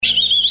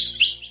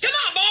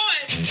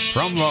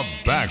From the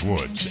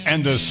backwoods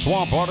and the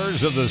swamp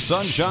waters of the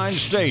Sunshine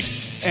State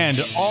and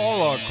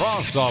all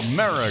across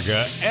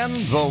America and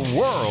the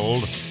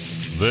world,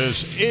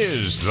 this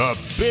is the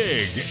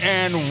Big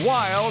and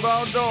Wild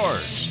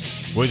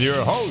Outdoors with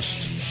your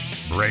host,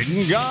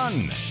 Braden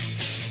Gunn,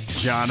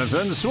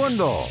 Jonathan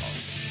Swindle,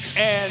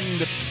 and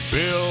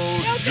Bill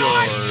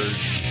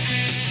George.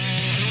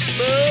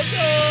 Bill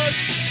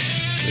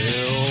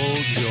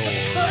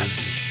George.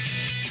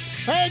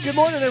 Hey, good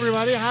morning,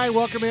 everybody. Hi,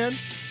 welcome in.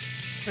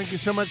 Thank you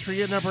so much for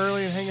getting up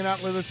early and hanging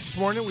out with us this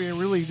morning. We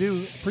really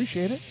do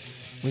appreciate it.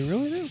 We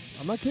really do.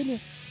 I'm not kidding you.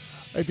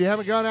 If you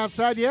haven't gone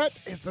outside yet,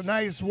 it's a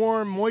nice,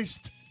 warm,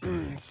 moist,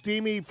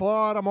 steamy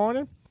Florida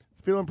morning.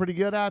 It's feeling pretty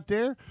good out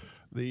there.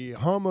 The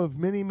hum of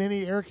many,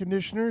 many air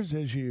conditioners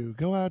as you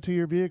go out to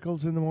your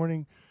vehicles in the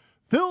morning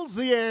fills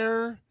the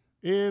air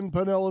in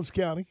Pinellas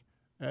County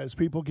as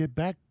people get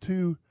back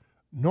to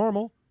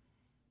normal.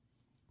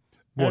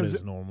 What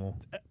is normal?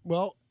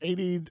 Well,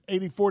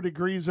 84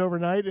 degrees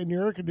overnight, and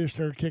your air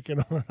conditioner kicking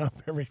on and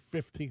off every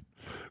 15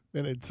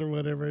 minutes or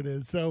whatever it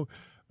is. So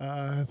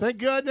thank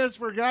goodness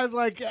for guys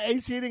like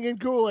AC Heating and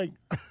Cooling.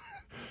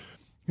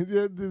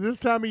 This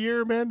time of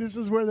year, man, this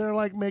is where they're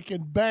like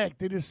making bank.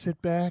 They just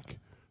sit back,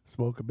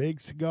 smoke a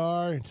big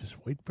cigar, and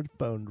just wait for the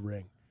phone to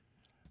ring.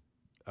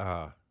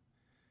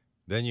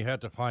 Then you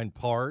have to find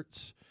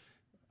parts.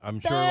 I'm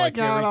sure, They like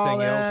got all everything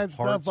that else,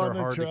 stuff parts on are the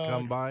hard truck. to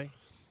come by.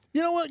 You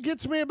know what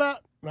gets me about,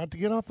 not to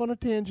get off on a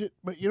tangent,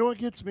 but you know what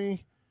gets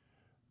me?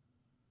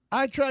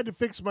 I tried to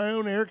fix my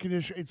own air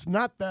conditioner. It's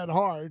not that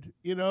hard.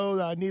 You know,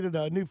 I needed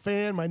a new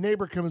fan. My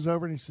neighbor comes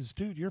over and he says,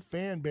 dude, your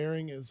fan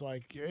bearing is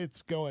like,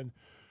 it's going,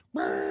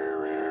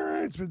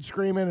 it's been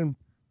screaming. And,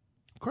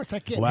 of course, I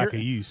can't Lack hear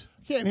of it. use.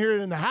 Can't hear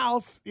it in the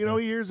house. You know,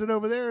 he hears it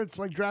over there. It's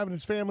like driving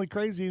his family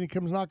crazy, and he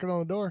comes knocking on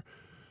the door.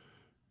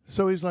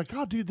 So he's like,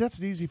 oh, dude, that's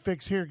an easy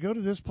fix here. Go to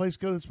this place,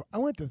 go to this. I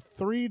went to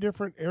 3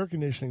 different air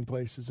conditioning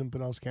places in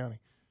Pinellas County,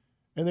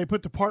 and they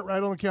put the part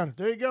right on the counter.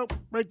 There you go,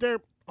 right there.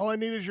 All I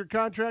need is your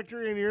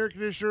contractor and your air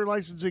conditioner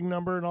licensing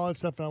number and all that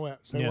stuff. And I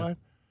went, say what?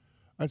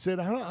 I said,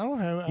 I don't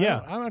have it.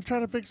 Yeah. I'm not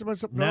trying to fix it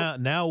myself.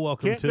 Now,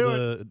 welcome Can't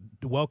to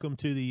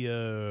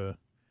the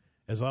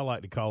as I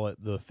like to call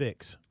it, the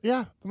fix.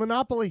 Yeah, the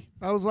monopoly.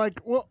 I was like,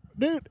 well,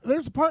 dude,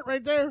 there's a part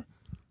right there.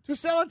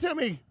 Just sell it to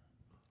me.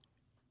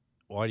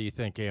 Why do you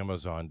think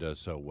Amazon does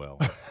so well?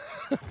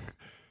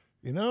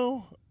 You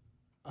know,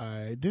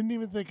 I didn't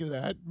even think of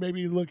that.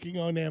 Maybe looking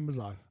on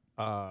Amazon.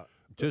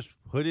 Just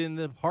put in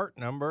the part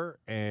number,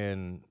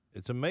 and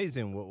it's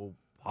amazing what will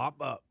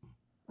pop up.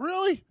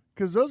 Really?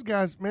 Because those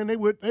guys, man, they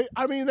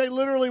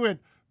literally went,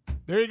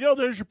 there you go,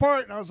 there's your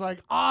part. And I was like,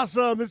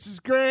 awesome, this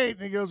is great.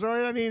 And he goes, all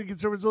right, I need to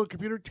get over his little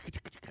computer.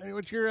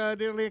 What's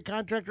your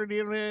contractor,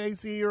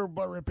 AC, or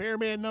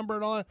repairman number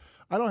and all that?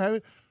 I don't have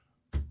it.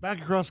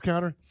 Back across the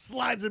counter,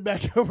 slides it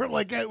back over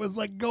like it was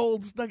like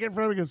gold stuck in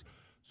front of me. He goes,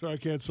 sorry, I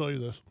can't sell you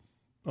this.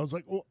 I was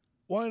like, well,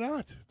 why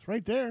not? It's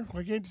right there.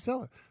 Why can't you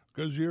sell it?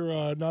 Because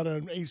you're not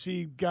an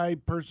AC guy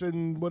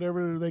person,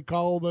 whatever they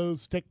call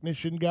those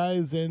technician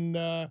guys, and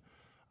I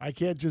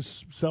can't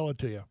just sell it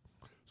to you.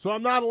 So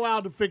I'm not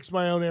allowed to fix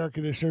my own air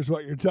conditioner is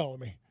what you're telling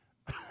me.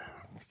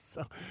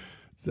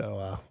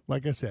 So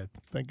like I said,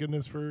 thank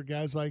goodness for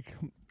guys like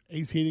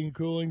Ace Heating and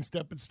Cooling,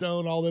 Stepping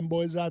Stone, all them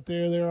boys out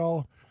there. They're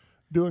all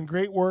doing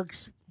great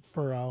works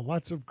for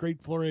lots of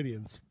great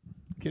Floridians,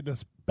 getting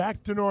us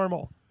back to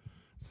normal.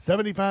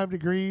 75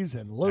 degrees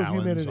and low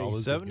Allen's, humidity. all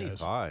those good guys.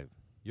 75.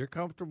 You're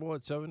comfortable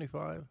at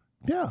 75?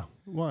 Yeah,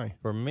 why?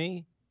 For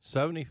me,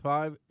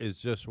 75 is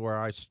just where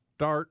I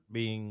start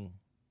being,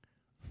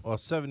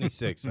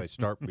 76, I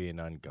start being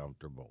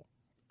uncomfortable.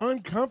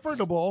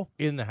 Uncomfortable?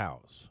 In the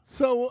house.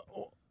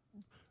 So,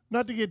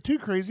 not to get too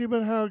crazy,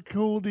 but how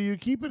cool do you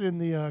keep it in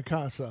the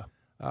casa?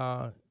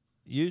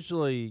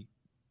 Usually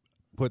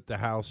put the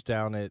house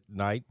down at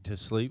night to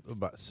sleep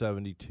about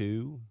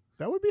 72.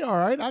 That would be all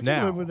right. I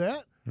can live with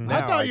that.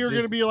 I thought you were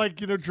going to be like,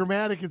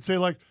 dramatic and say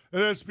like, it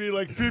has to be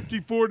like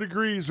 54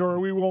 degrees or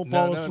we won't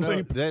fall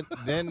asleep. No.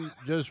 Then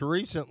just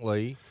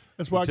recently,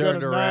 that's why I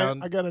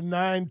got a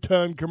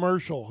 9-ton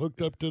commercial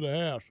hooked up to the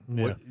house.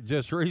 Yeah.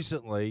 Just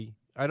recently,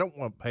 I don't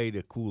want to pay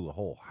to cool the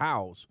whole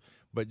house,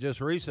 but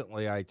just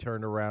recently I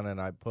turned around and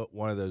I put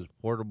one of those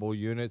portable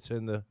units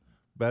in the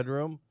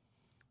bedroom,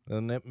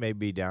 and it may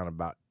be down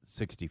about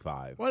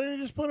 65. Why didn't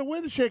you just put a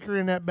window shaker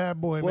in that bad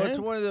boy, Well, man? it's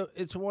one of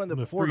the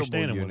The portable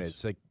freestanding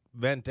units. They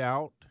vent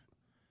out.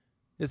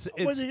 It's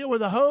What did you get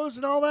with the hose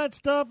and all that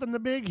stuff and the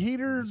big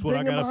heater? That's what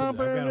I got up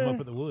thingamahabber? up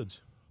at the woods.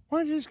 Why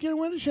don't you just get a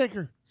window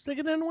shaker? Stick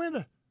it in the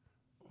window.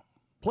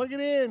 Plug it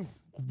in.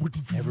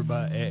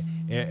 Everybody,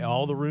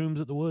 all the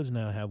rooms at the woods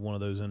now have one of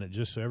those in it,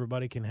 just so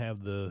everybody can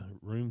have the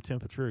room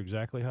temperature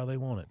exactly how they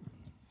want it.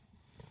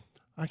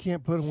 I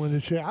can't put a window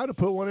shaker. I'd have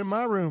put one in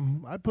my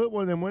room. I'd put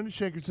one of them window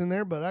shakers in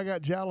there, but I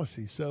got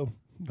jealousy, so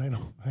they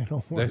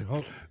don't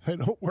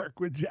work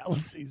with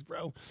jealousies,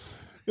 bro.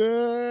 They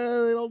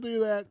don't do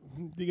that.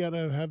 You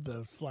gotta have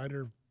the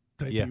slider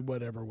typey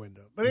whatever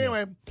window. But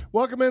anyway,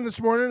 welcome in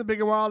this morning to the Big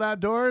and Wild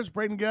Outdoors.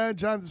 Braden Gunn,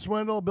 Jonathan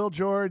Swindle, Bill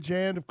George,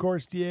 and of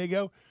course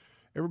Diego.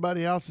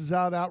 everybody else is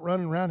out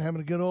running around,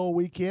 having a good old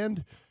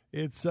weekend.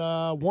 It's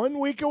 1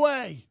 week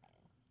away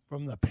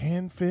from the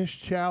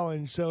Panfish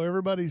Challenge, so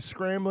everybody's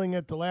scrambling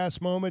at the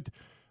last moment.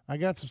 I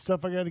got some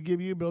stuff I got to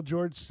give you, Bill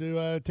George,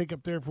 to take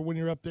up there for when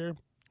you're up there.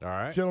 All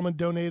right. Gentleman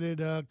donated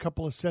a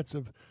couple of sets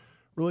of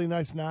really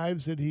nice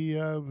knives that he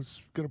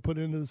was going to put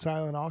into the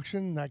silent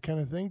auction, that kind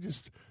of thing.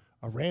 Just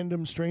a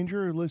random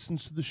stranger who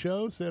listens to the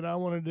show said, I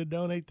wanted to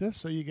donate this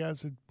so you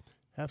guys would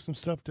have some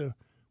stuff to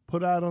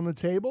put out on the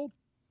table.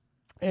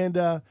 And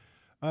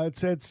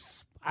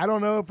it's I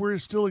don't know if we're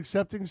still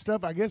accepting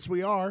stuff. I guess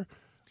we are.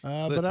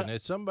 Listen,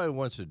 if somebody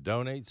wants to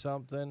donate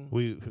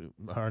something,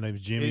 our name's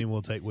Jimmy, and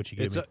we'll take what you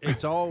give me.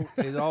 It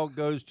all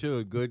goes to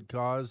a good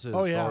cause as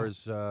far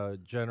as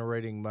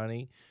generating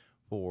money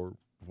for.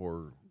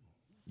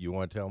 You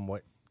want to tell them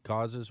what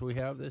causes we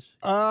have this?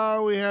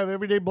 We have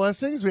Everyday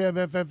Blessings. We have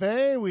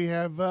FFA. We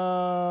have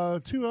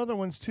 2 other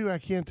ones too. I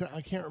can't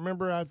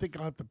remember. I think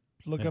I'll have to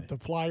look up the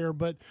flyer.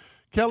 But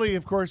Kelly,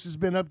 of course, has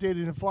been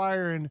updating the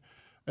flyer, and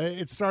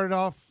it started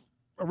off.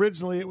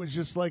 Originally, it was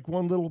just like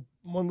one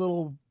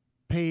little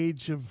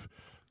page of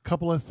a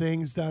couple of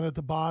things down at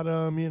the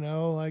bottom,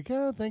 like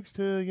thanks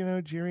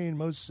to Jerry and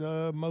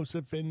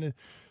Mosif and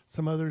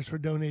some others for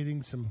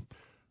donating some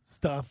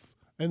stuff,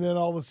 and then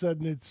all of a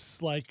sudden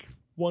it's like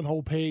one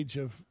whole page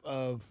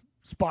of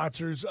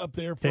sponsors up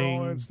there for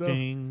all that stuff.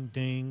 Ding,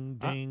 ding,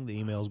 ding. The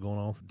email's going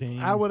off. Ding.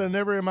 I would have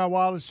never in my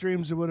wildest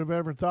dreams would have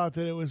ever thought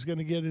that it was going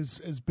to get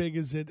as big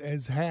as it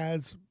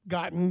has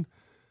gotten,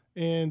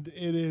 and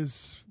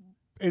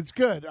it's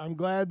good. I'm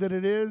glad that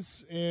it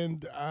is,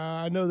 and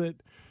I know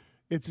that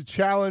it's a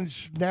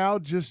challenge now,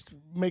 just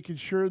making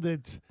sure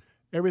that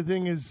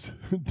everything is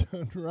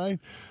done right.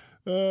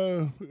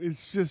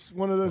 It's just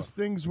one of those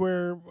things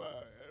where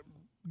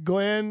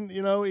Glenn,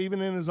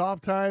 even in his off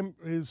time,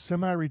 his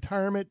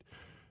semi-retirement,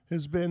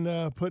 has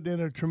been putting in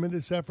a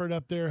tremendous effort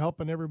up there,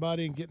 helping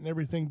everybody and getting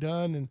everything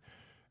done,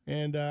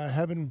 and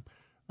having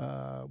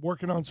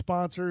working on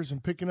sponsors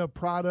and picking up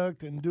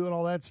product and doing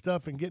all that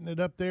stuff and getting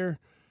it up there.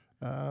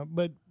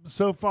 But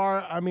so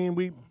far, I mean,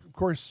 of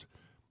course,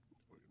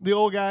 the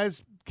old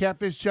guys,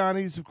 Catfish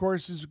Johnny's, of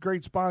course, is a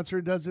great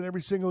sponsor, does it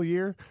every single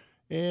year.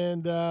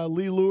 And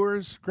Lee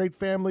Lures, great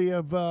family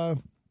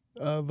of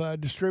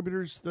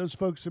distributors. Those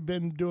folks have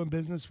been doing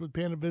business with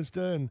Panda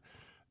Vista and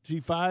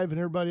G5 and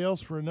everybody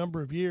else for a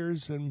number of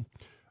years. And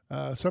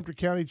Sumter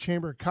County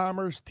Chamber of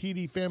Commerce,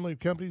 TD Family of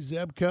Companies,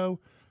 Zebco,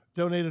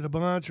 donated a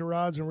bunch of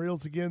rods and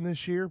reels again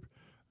this year.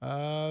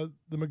 The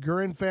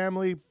McGurran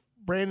family,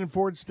 Brandon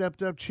Ford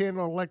stepped up.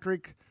 Chandler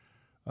Electric,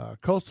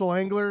 Coastal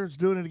Angler is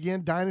doing it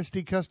again.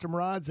 Dynasty Custom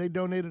Rods, they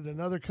donated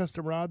another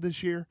custom rod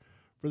this year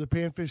for the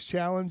Panfish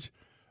Challenge.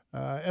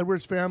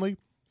 Edwards family,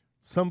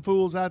 some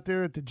fools out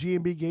there at the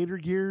G&B Gator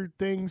Gear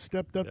thing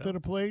stepped up to the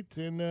plate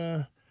and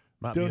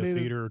might be a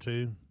feeder or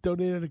two.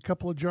 Donated a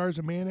couple of jars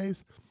of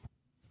mayonnaise.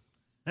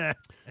 In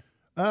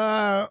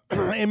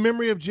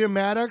memory of Jim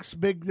Maddox,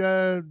 big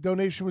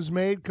donation was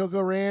made.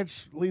 Cocoa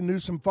Ranch, Lee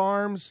Newsom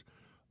Farms,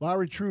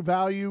 Lowry True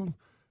Value,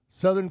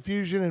 Southern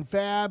Fusion and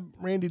Fab,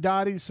 Randy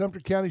Dottie, Sumter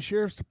County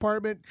Sheriff's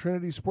Department,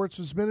 Trinity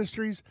Sportsman's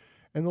Ministries,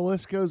 and the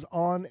list goes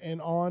on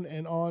and on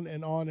and on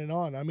and on and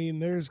on. I mean,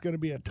 there's going to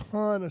be a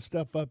ton of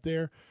stuff up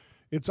there.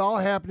 It's all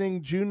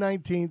happening June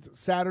 19th,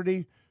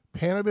 Saturday,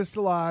 Panda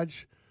Vista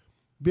Lodge.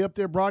 Be up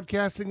there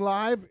broadcasting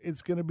live.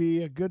 It's going to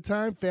be a good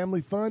time,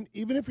 family fun.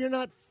 Even if you're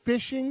not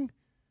fishing,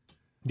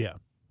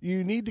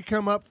 you need to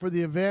come up for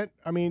the event.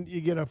 I mean,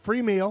 you get a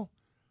free meal.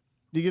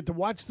 You get to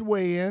watch the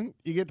weigh-in.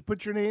 You get to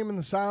put your name in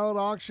the silent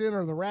auction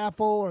or the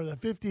raffle or the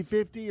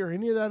 50-50 or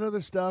any of that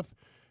other stuff.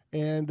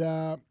 And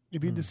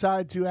if you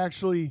decide to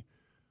actually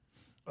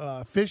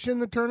fish in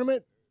the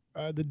tournament,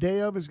 the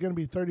day of is going to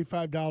be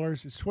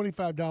 $35. It's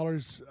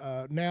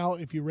 $25 now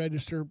if you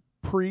register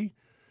pre.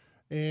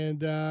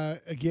 And,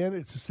 again,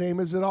 it's the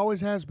same as it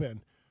always has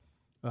been.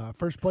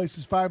 First place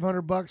is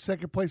 $500.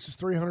 Second place is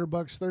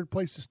 $300. Third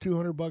place is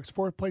 $200.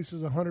 Fourth place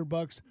is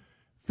 $100.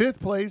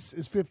 Fifth place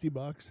is $50.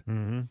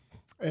 Mm-hmm.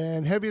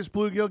 And heaviest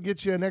bluegill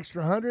gets you an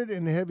extra 100,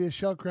 and the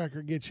heaviest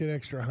shellcracker gets you an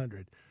extra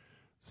 100.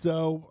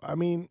 So, I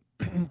mean,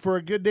 for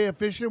a good day of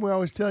fishing, we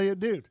always tell you,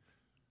 dude,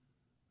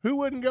 who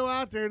wouldn't go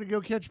out there to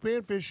go catch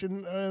panfish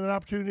and an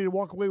opportunity to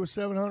walk away with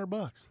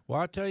 $700?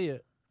 Well, I'll tell you,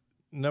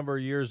 a number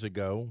of years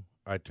ago,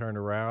 I turned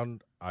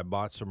around, I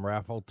bought some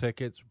raffle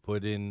tickets,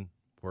 put in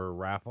for a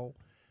raffle,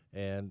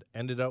 and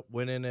ended up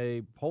winning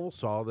a pole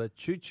saw that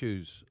Choo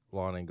Choo's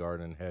Lawn and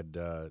Garden had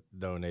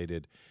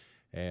donated.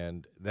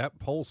 And that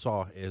pole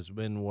saw has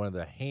been one of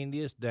the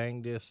handiest,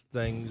 dangest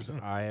things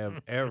I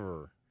have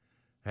ever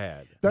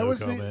had. That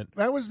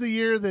was the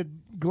year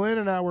that Glenn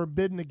and I were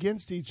bidding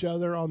against each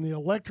other on the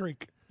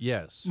electric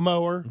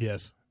mower.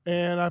 Yes.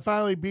 And I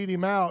finally beat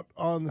him out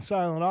on the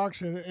silent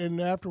auction.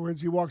 And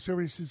afterwards, he walks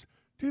over and he says,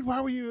 "Dude,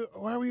 why were you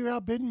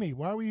outbidding me?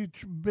 Why were you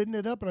bidding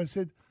it up?" And I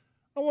said,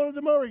 "I wanted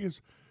the mower." He goes,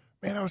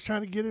 man, I was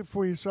trying to get it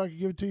for you so I could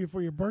give it to you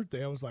for your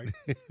birthday. I was like,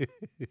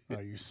 oh,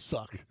 you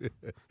suck.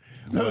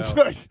 I was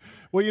like,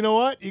 well, you know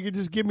what? You could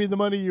just give me the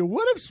money you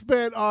would have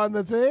spent on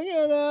the thing,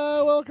 and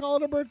we'll call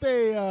it a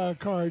birthday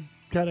card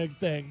kind of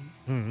thing.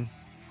 Mm-hmm.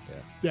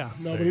 Yeah,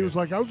 no, but he was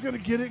like, I was going to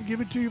get it and give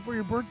it to you for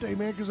your birthday,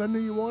 man, because I knew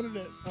you wanted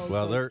it.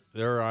 Well,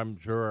 there I'm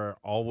sure are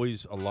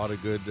always a lot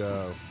of good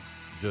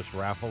just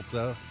raffle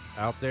stuff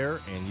out there,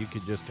 and you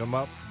could just come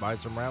up, buy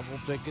some raffle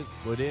tickets,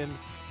 put in,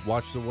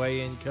 watch the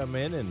weigh-in come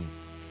in, and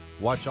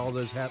watch all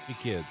those happy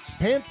kids.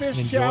 Panfish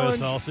Enjoy Challenge. a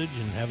sausage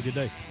and have a good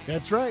day.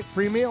 That's right,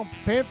 free meal.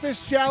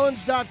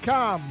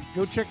 Panfishchallenge.com.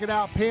 Go check it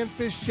out,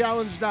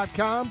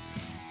 panfishchallenge.com.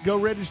 Go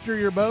register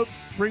your boat,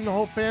 bring the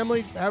whole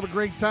family, have a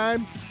great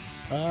time.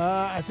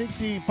 I think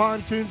the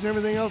pontoons and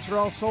everything else are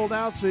all sold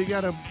out, so you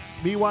got a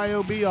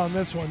BYOB on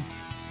this one.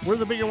 We're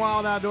the Big and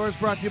Wild Outdoors,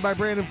 brought to you by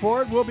Brandon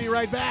Ford. We'll be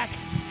right back.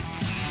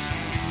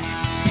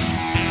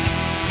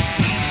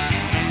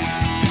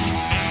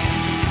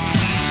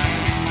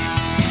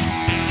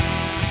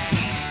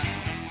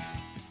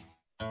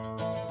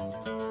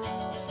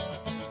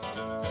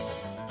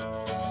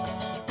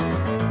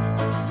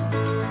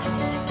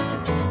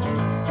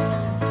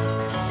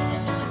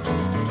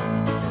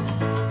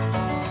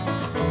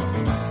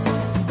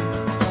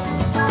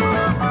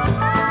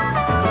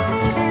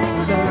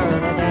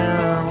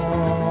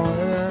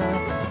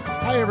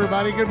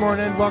 Everybody, good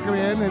morning. Welcome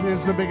in. It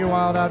is the Big and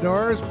Wild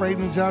Outdoors.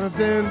 Braden,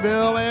 Jonathan,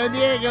 Bill, and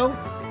Diego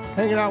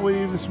hanging out with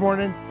you this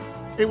morning.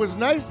 It was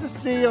nice to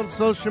see on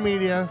social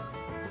media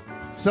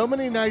so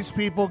many nice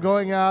people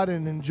going out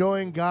and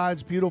enjoying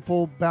God's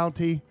beautiful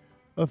bounty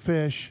of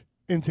fish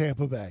in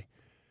Tampa Bay.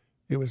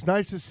 It was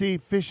nice to see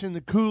fish in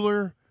the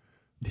cooler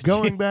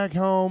going back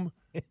home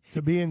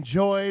to be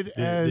enjoyed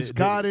as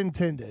God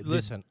intended.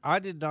 Listen, I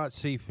did not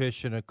see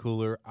fish in a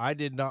cooler. I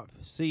did not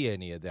see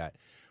any of that.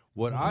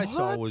 What I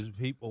saw was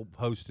people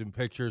posting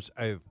pictures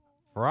of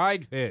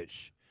fried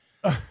fish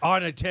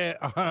on a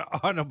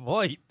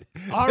plate.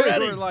 Already.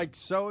 They were like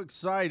so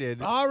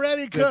excited.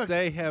 Already that cooked.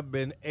 they have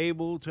been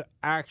able to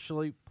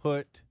actually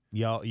put.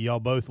 Y'all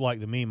both like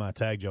the meme I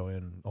tagged y'all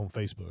in on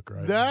Facebook,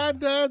 right?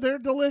 They're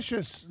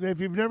delicious. If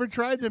you've never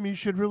tried them, you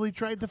should really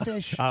try the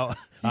fish. You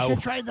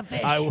should try the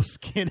fish. I will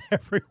skin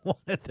everyone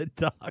at the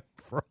dock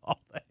for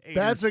all the haters.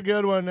 That's a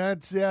good one.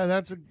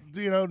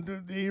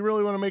 You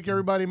really want to make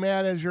everybody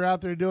mad as you're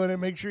out there doing it.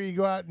 Make sure you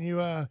go out and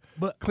you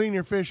clean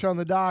your fish on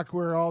the dock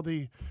where all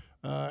the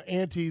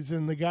aunties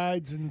and the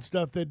guides and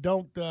stuff that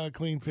don't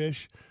clean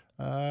fish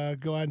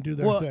go out and do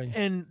their thing.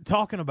 And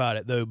talking about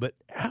it, though, but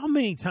how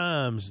many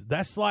times,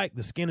 that's like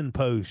the skinning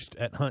post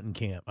at hunting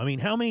camp. I mean,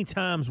 how many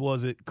times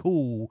was it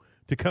cool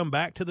to come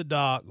back to the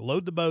dock,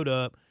 load the boat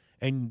up,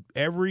 and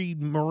every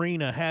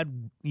marina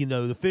had,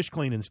 the fish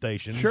cleaning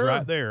stations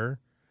right there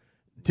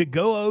to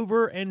go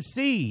over and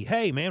see,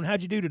 hey, man,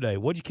 how'd you do today?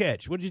 What'd you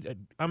catch?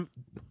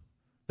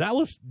 That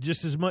was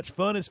just as much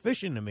fun as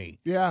fishing to me.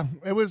 Yeah,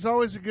 it was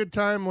always a good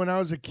time. When I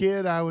was a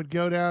kid, I would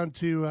go down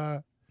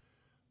to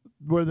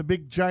where the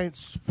big giant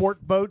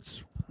sport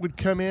boats would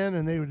come in,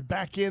 and they would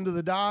back into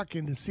the dock,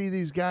 and to see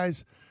these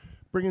guys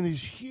bringing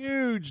these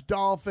huge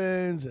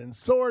dolphins and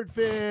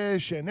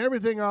swordfish and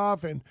everything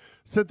off and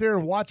sit there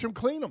and watch them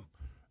clean them.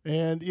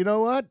 And you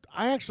know what?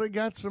 I actually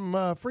got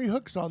some free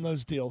hooks on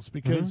those deals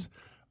because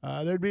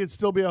there'd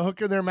still be a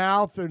hook in their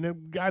mouth, and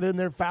it got in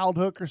their fouled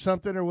hook or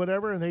something or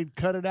whatever, and they'd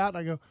cut it out, and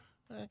I go,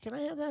 can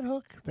I have that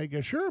hook? They go,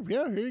 sure,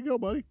 yeah, here you go,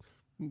 buddy.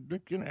 You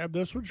can have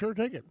this one, sure,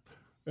 take it.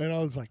 And I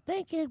was like,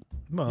 thank you.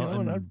 Well,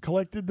 and I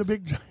collected the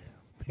big giant.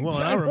 Well,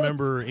 and I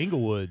remember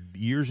Inglewood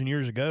years and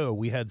years ago,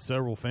 we had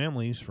several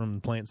families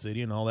from Plant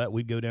City and all that.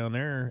 We'd go down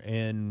there,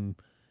 and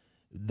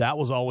that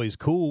was always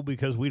cool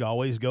because we'd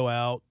always go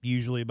out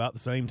usually about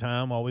the same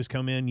time, always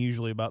come in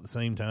usually about the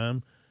same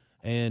time,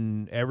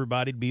 and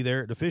everybody'd be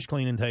there at the fish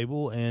cleaning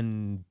table,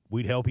 and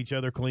we'd help each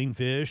other clean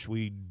fish.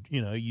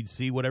 You'd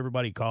see what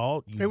everybody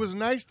caught. It was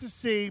nice to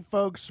see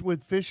folks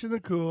with fish in the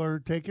cooler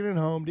taking it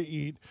home to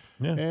eat.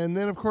 Yeah. And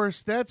then, of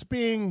course, that's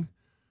being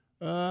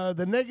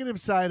the negative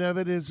side of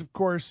it is, of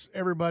course,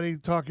 everybody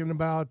talking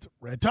about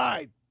red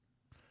tide.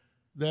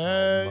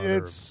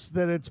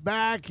 It's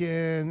back,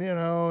 and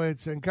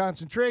it's in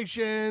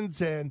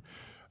concentrations and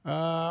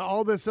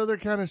all this other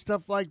kind of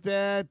stuff like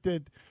that.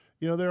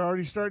 They're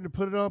already starting to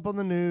put it up on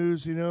the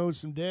news.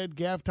 Some dead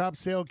gaff top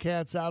sail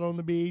cats out on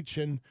the beach,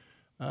 and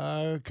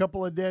a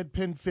couple of dead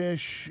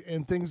pinfish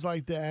and things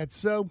like that.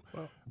 So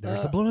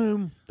there's a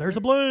bloom. There's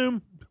a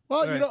bloom.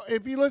 Well, right.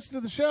 If you listen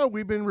to the show,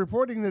 we've been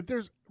reporting that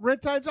there's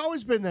red tide's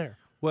always been there.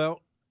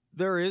 Well,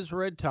 there is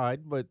red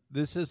tide, but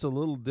this is a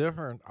little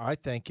different. I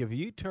think if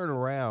you turn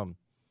around,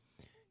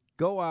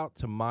 go out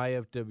to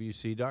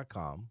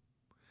myfwc.com.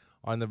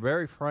 On the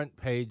very front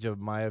page of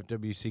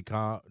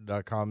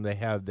myfwc.com, they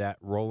have that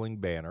rolling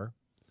banner.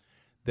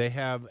 They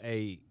have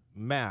a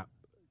map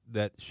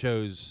that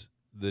shows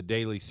the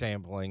daily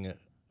sampling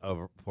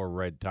for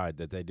red tide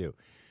that they do.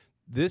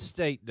 this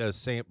state does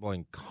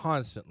sampling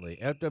constantly.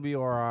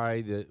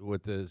 FWRI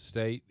with the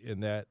state, in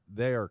that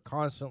they are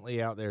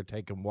constantly out there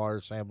taking water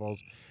samples.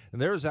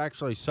 And there's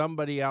actually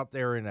somebody out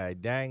there in a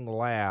dang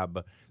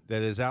lab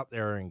that is out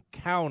there and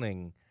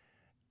counting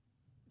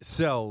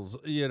cells,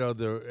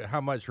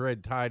 how much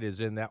red tide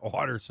is in that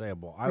water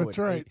sample. That's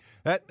right.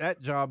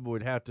 That job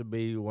would have to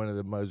be one of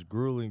the most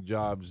grueling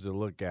jobs to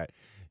look at,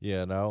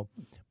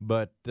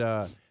 But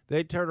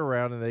they turn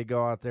around and they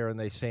go out there and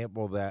they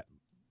sample that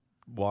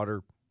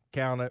water,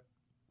 count it,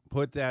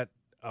 put that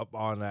up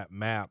on that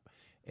map,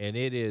 and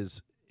it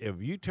is, if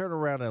you turn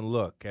around and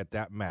look at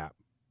that map,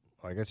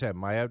 like I said,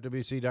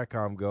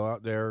 myfwc.com, go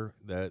out there,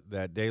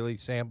 that daily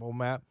sample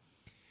map,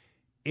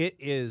 it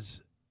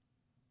is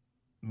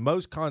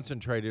most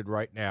concentrated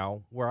right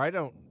now, where I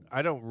don't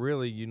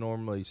really you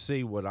normally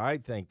see what I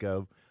think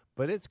of,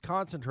 but it's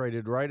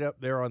concentrated right up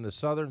there on the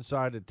southern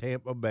side of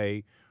Tampa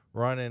Bay,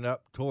 running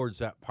up towards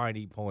that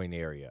Piney Point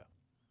area.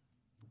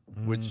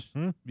 Which,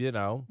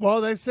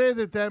 Well, they say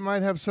that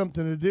might have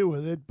something to do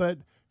with it, but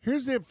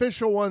here's the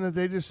official one that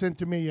they just sent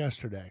to me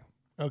yesterday.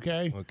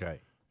 Okay? Okay.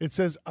 It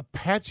says a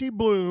patchy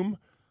bloom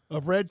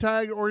of red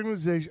tide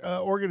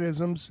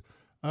organisms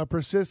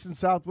persists in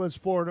southwest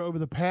Florida. Over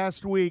the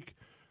past week,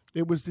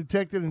 it was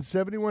detected in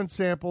 71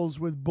 samples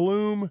with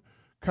bloom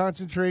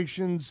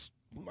concentrations,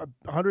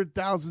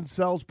 100,000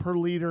 cells per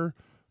liter,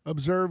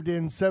 observed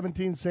in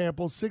 17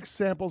 samples, 6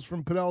 samples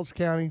from Pinellas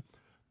County,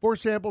 4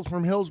 samples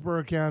from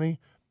Hillsborough County,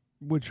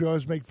 which we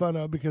always make fun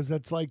of because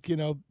that's like,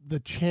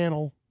 the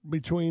channel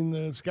between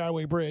the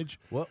Skyway Bridge.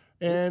 Well,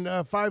 and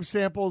 5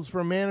 samples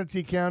from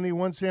Manatee County,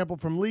 1 sample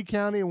from Lee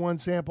County, and 1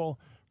 sample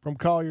from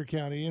Collier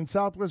County. In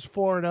southwest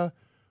Florida,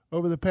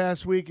 over the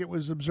past week, it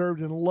was observed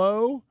in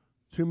low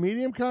to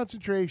medium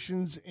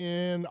concentrations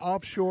in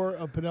offshore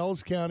of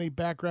Pinellas County,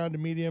 background to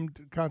medium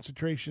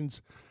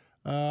concentrations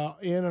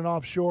in and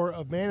offshore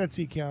of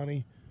Manatee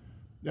County.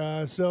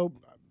 So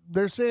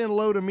they're saying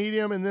low to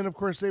medium, and then, of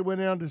course, they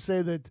went on to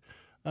say that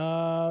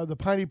the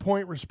Piney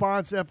Point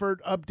response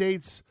effort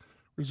updates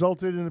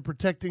resulted in the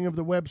protecting of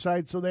the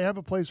website. So they have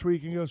a place where you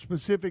can go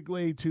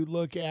specifically to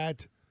look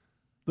at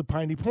the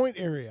Piney Point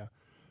area.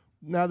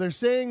 Now, they're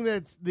saying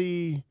that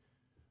the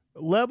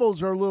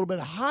levels are a little bit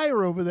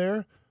higher over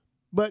there,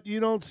 but you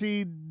don't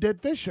see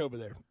dead fish over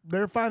there.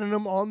 They're finding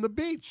them on the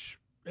beach.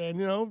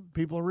 And,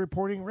 people are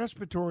reporting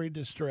respiratory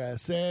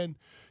distress and,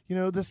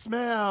 the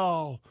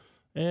smell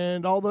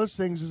and all those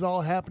things is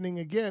all happening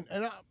again.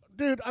 And,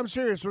 dude, I'm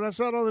serious. When I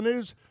saw it on the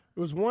news, it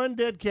was 1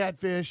 dead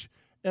catfish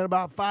and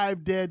about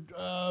 5 dead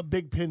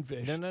big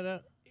pinfish. No.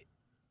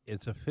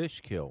 It's a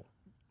fish kill.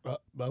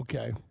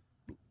 Okay.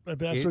 If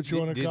that's what you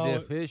want to call it.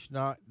 Did the fish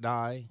not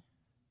die?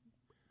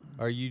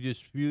 Are you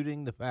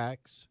disputing the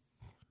facts?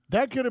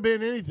 That could have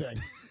been anything.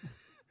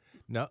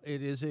 No,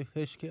 it is a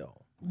fish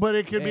kill. But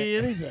it could be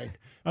anything.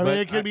 I mean,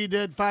 it could be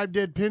 5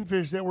 dead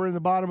pinfish that were in the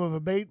bottom of a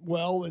bait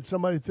well that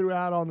somebody threw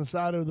out on the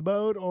side of the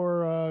boat,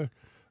 or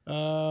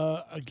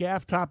a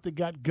gaff top that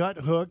got gut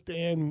hooked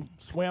and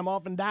swam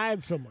off and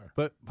died somewhere.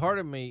 But part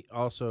of me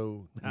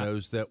also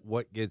knows that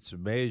what gets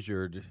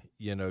measured,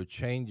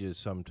 changes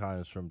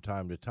sometimes from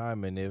time to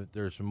time. And if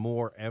there's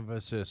more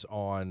emphasis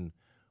on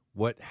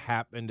what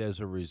happened as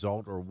a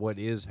result, or what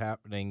is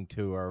happening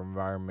to our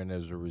environment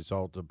as a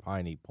result of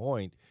Piney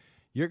Point,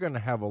 you're going to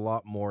have a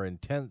lot more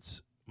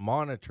intense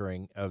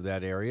monitoring of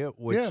that area,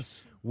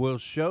 which will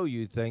show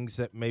you things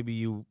that maybe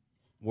you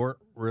weren't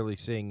really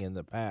seeing in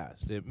the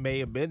past. It may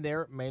have been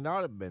there, it may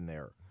not have been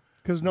there.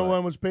 Because no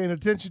one was paying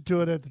attention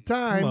to it at the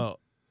time. Well,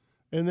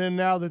 and then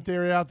now that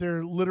they're out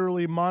there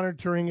literally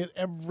monitoring it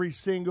every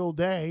single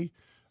day,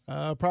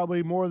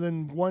 probably more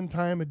than one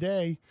time a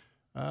day,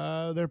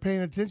 they're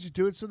paying attention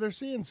to it, so they're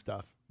seeing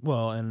stuff.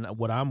 Well, and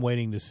what I'm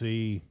waiting to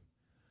see,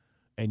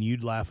 and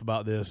you'd laugh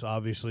about this,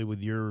 obviously, with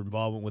your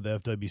involvement with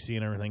FWC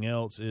and everything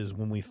else, is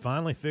when we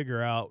finally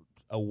figure out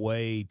a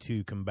way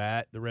to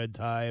combat the red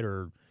tide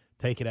or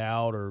take it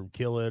out or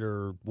kill it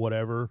or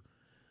whatever,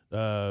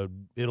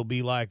 it'll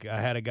be like I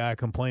had a guy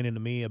complaining to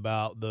me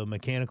about the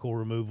mechanical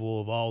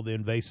removal of all the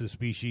invasive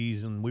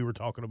species, and we were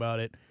talking about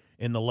it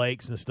in the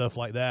lakes and stuff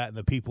like that, and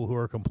the people who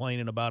are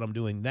complaining about them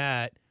doing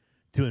that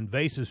to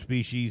invasive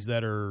species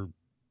that are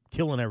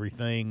killing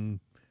everything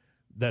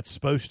that's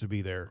supposed to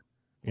be there.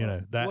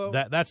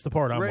 That's the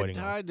part I'm waiting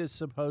on. Red tide is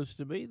supposed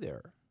to be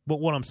there. But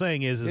what I'm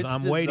saying is it's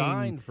I'm waiting.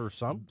 Designed for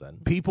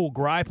something. People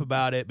gripe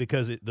about it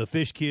because the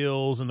fish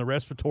kills and the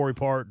respiratory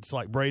part, it's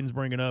like Braden's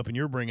bringing up and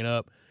you're bringing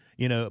up,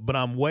 but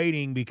I'm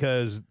waiting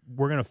because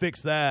we're going to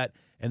fix that,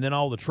 and then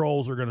all the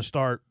trolls are going to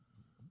start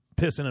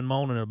pissing and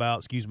moaning about,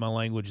 excuse my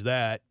language,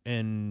 that,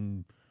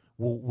 and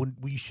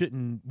we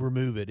shouldn't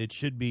remove it. It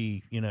should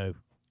be,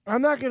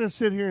 I'm not going to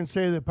sit here and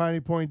say that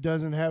Piney Point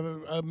doesn't have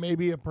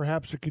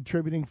perhaps a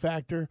contributing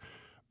factor,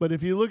 but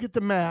if you look at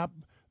the map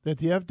that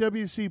the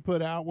FWC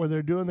put out where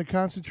they're doing the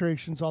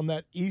concentrations on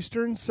that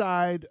eastern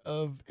side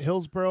of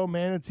Hillsborough,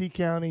 Manatee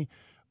County,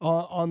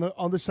 on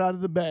the side of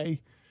the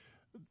bay,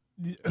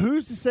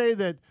 who's to say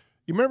that,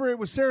 you remember it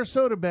was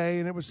Sarasota Bay,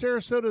 and it was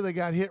Sarasota that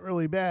got hit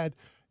really bad.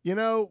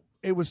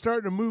 It was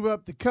starting to move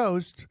up the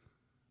coast,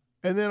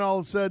 And then all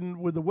of a sudden,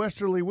 with the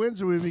westerly winds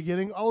that we've been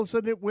getting, all of a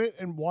sudden it went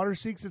and water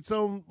seeks its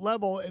own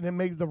level, and it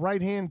made the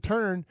right-hand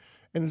turn,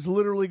 and is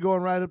literally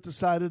going right up the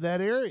side of that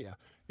area.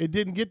 It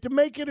didn't get to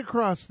make it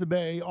across the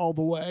bay all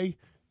the way.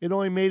 It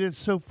only made it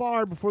so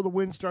far before the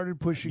wind started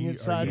pushing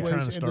it sideways trying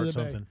to into the start bay.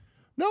 something?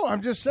 No,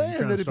 I'm just saying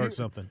trying that to if start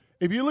something?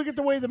 if you look at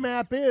the way the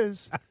map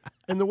is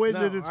and the way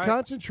No, that it's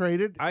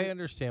concentrated, I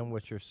understand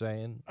what you're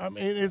saying. I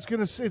mean, it's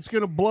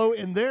gonna blow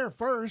in there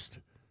first,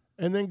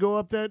 and then go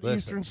up that Listen.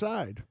 eastern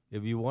side.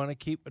 If you want to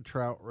keep a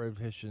trout,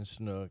 redfish, and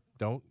snook,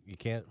 you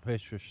can't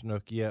fish for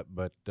snook yet,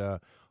 but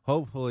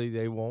hopefully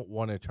they won't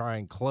want to try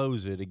and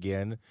close it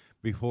again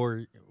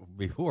before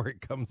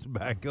it comes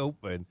back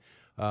open.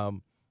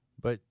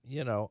 But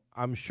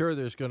I'm sure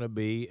there's going to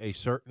be a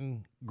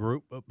certain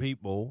group of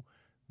people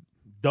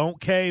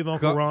Don't cave,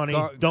 Uncle Ronnie.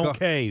 Don't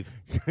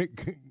cave.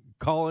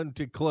 calling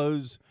to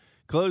close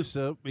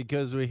up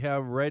because we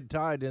have red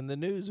tide in the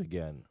news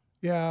again.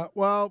 Yeah,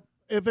 well,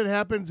 if it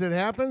happens, it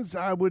happens.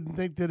 I wouldn't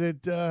think that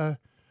it.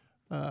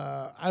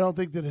 I don't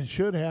think that it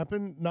should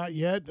happen. Not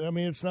yet. I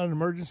mean, it's not an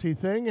emergency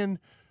thing, and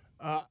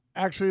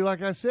actually,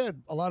 like I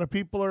said, a lot of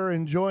people are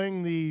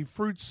enjoying the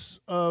fruits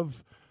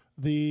of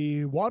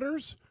the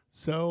waters.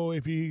 So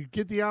if you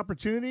get the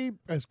opportunity,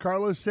 as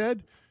Carlos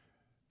said,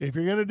 if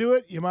you're going to do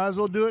it, you might as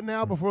well do it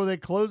now before they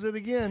close it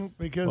again.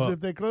 Because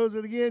if they close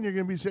it again, you're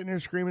going to be sitting there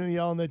screaming and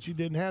yelling that you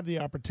didn't have the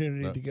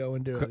opportunity to go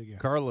and do it again.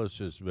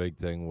 Carlos's big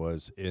thing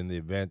was in the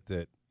event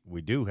that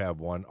we do have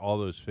one, all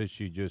those fish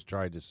you just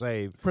tried to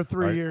save For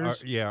 3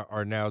 years.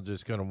 are now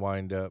just going to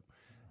wind up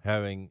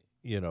having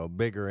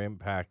bigger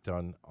impact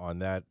on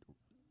that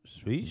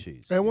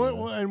species. And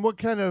what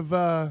kind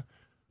of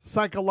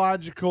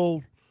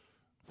psychological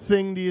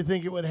thing do you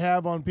think it would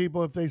have on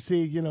people if they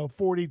see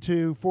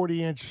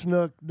 40-inch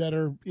snook that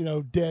are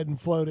dead and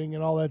floating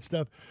and all that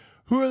stuff?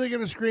 Who are they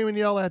going to scream and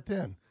yell at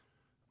then?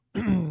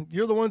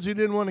 You're the ones who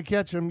didn't want to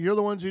catch them. You're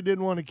the ones who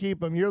didn't want to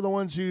keep them. You're the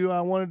ones who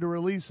wanted to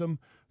release them.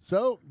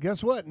 So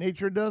guess what?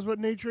 Nature does what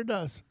nature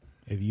does.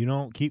 If you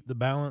don't keep the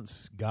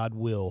balance, God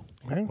will.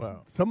 Okay?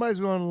 Wow. Somebody's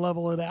going to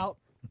level it out.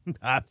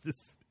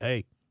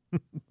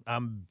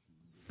 I'm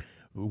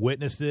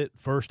witnessed it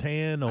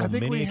firsthand on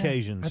many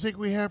occasions. I think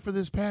we have for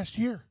this past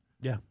year.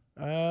 Yeah.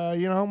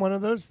 One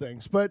of those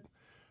things. But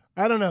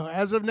I don't know.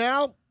 As of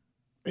now,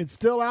 it's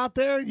still out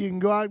there. You can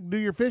go out and do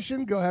your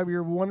fishing. Go have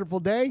your wonderful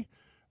day.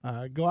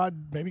 Go out,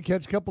 maybe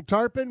catch a couple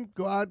tarpon.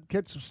 Go out,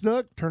 catch some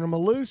snook, turn them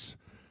loose.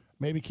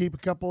 Maybe keep a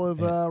couple of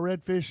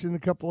redfish and a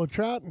couple of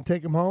trout and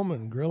take them home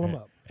and grill them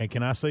up. And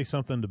can I say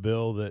something to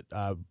Bill that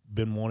I've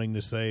been wanting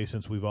to say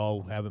since we've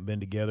all haven't been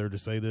together to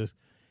say this?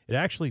 It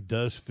actually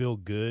does feel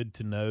good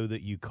to know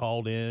that you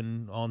called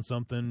in on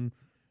something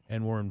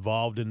and were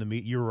involved in the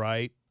meet. You're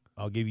right.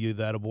 I'll give you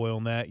that a boy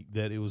on that.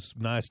 That it was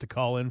nice to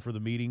call in for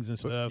the meetings and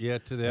stuff. Yeah,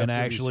 to the and FWC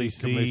actually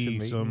see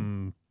commission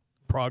some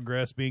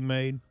progress being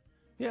made.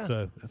 Yeah.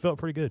 So it felt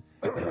pretty good.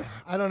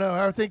 I don't know.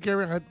 I think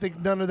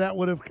none of that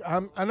would have.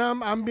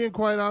 I'm being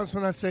quite honest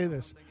when I say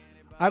this.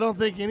 I don't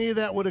think any of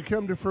that would have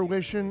come to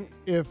fruition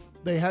if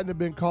they hadn't have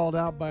been called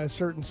out by a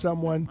certain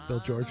someone,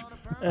 Bill George,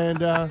 and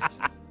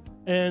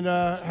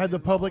had the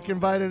public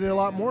invited a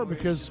lot more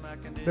because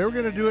they were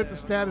going to do it the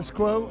status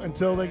quo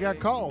until they got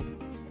called.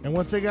 And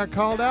once they got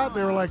called out,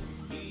 they were like,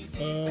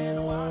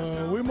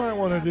 we might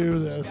want to do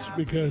this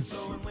because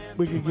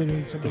we could get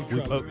in some big We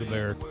trouble. poked the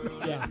bear.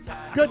 Yeah.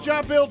 Good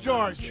job, Bill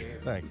George.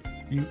 Thank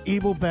you. You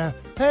evil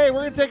bastard. Hey, we're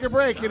going to take a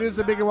break. It is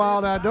the Big and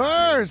Wild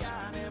Outdoors.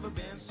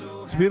 It's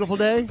a beautiful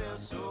day.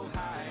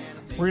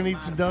 We're going to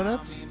eat some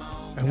donuts,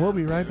 and we'll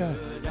be right back.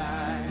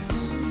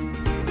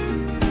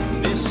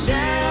 This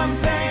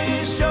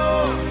champagne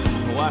shore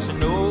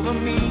washing over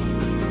me.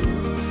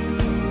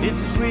 It's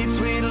a sweet,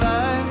 sweet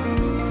life,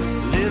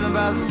 living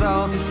by the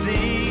salty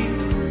sea.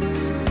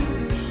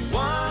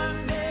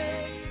 One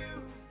day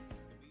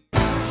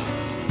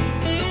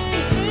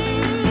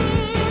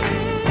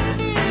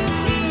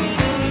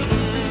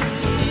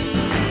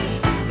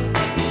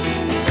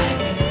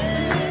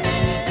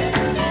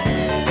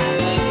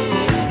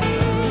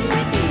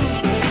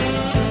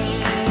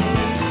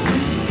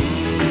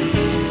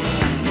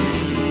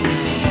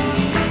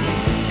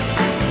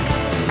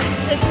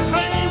It's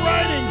tiny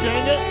writing,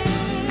 dang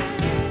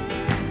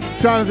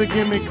it. Jonathan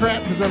gave me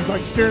crap because I was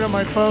like staring at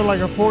my phone like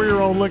a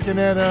 4-year-old looking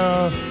at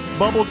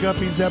Bubble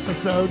Guppies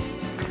episode.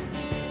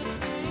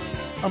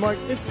 I'm like,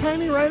 it's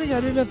tiny writing. I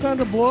didn't have time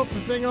to blow up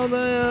the thing on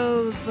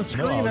the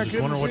screen. No, I was just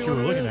couldn't wondering what see you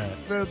were it looking is.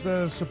 at.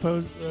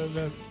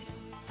 The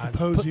I put that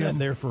symposium.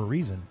 there for a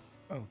reason.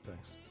 Oh,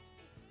 thanks.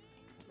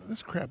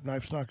 This crap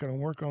knife's not going to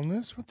work on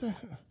this. What the? Why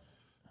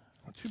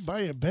don't you buy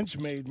a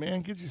Benchmade,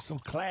 man? Get you some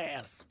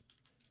class.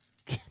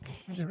 Get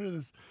rid of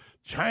this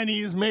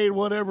Chinese-made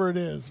whatever it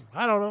is.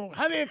 I don't know.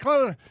 How do you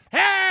close? Hey!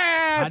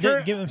 I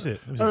didn't give him shit.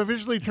 I've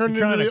officially turned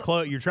You're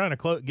into trying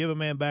to give a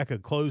man back a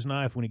closed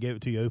knife when he gave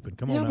it to you open.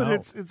 Come yeah, on but now.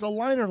 it's a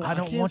liner lock. I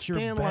don't can't want your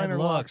stand bad liner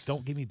luck. locks.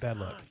 Don't give me bad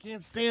luck. I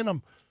can't stand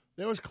them.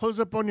 They always close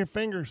up on your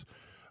fingers.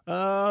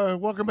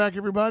 Welcome back,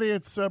 everybody.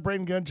 It's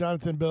Braden Gunn,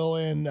 Jonathan, Bill,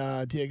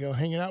 and Diego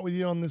hanging out with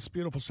you on this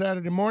beautiful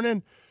Saturday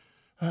morning.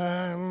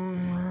 A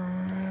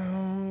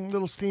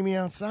little steamy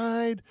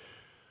outside.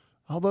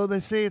 Although they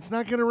say it's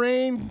not going to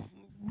rain,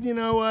 you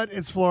know what?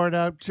 It's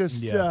Florida.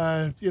 Just,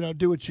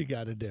 do what you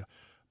got to do.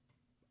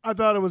 I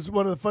thought it was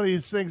one of the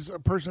funniest things. A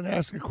person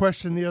asked a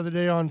question the other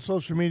day on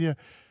social media.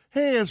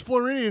 Hey, as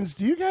Floridians,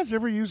 do you guys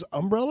ever use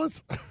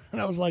umbrellas?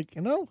 And I was like,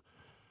 I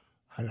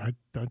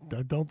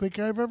don't think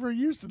I've ever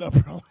used an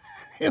umbrella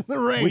in the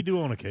rain. We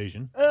do on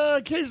occasion.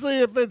 Occasionally,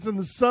 if it's in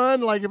the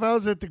sun, like if I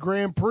was at the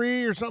Grand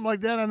Prix or something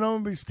like that, I know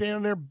I'm going to be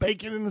standing there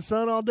baking in the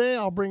sun all day.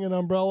 I'll bring an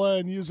umbrella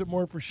and use it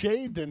more for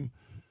shade than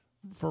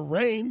for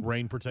rain.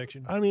 Rain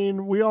protection. I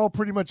mean, we all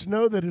pretty much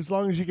know that as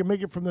long as you can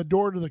make it from the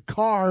door to the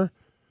car,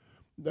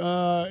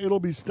 it'll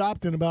be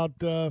stopped in about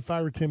 5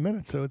 or 10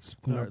 minutes. So it's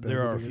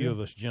There are a few of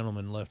us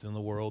gentlemen left in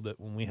the world that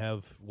when we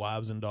have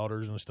wives and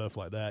daughters and stuff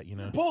like that,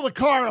 pull the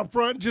car up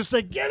front and just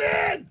say, get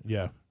in!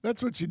 Yeah.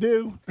 That's what you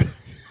do.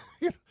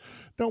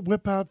 Don't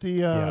whip out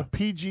the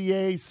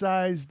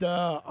PGA-sized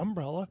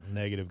umbrella.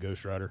 Negative,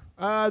 Ghost Rider.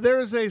 There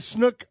is a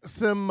Snook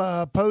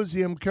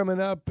Symposium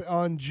coming up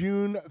on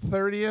June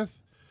 30th.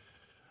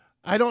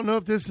 I don't know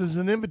if this is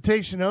an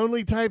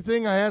invitation-only type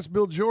thing. I asked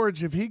Bill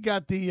George if he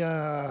got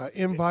the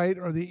invite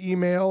or the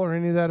email or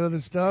any of that other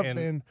stuff.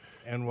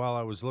 And while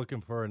I was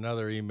looking for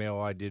another email,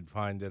 I did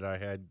find that I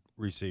had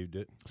received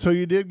it. So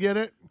you did get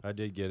it? I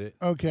did get it.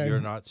 Okay. You're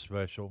not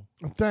special.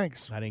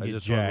 Thanks. I didn't I get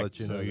just wanna jacked, let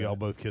you know so that. y'all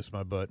both kissed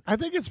my butt. I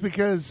think it's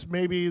because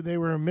maybe they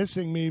were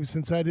missing me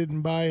since I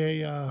didn't buy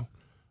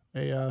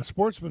a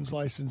sportsman's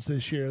license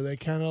this year. They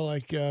kind of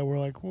were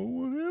like, well,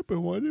 what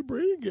happened? Why did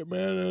Brady get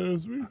mad at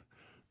us?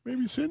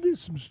 Maybe send you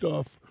some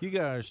stuff. You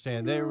got to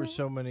understand, there were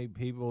so many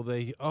people.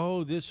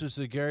 This is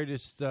the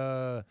greatest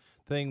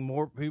thing.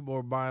 More people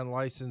are buying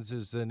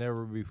licenses than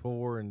ever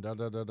before, and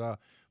da-da-da-da.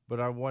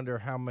 But I wonder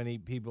how many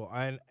people,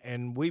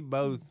 and we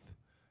both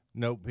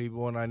know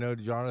people, and I know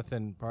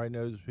Jonathan probably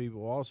knows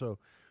people also,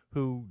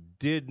 who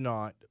did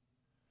not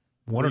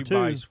One or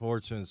buy two.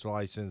 sportsman's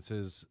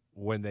licenses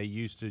when they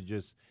used to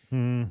just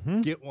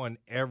Mm-hmm. get one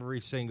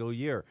every single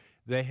year.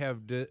 They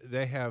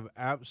have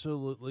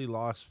absolutely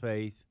lost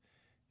faith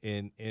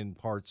in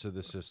parts of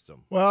the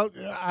system. Well,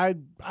 I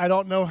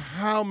don't know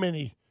how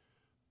many.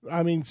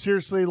 I mean,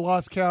 seriously,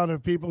 lost count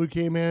of people who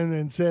came in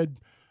and said,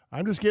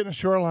 I'm just getting a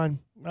shoreline.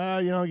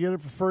 Get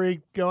it for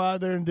free. Go out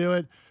there and do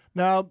it.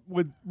 Now,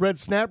 with Red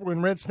Snapper,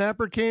 when Red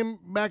Snapper came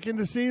back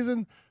into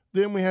season,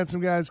 then we had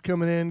some guys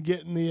coming in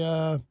getting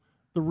the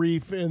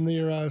reef and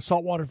their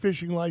saltwater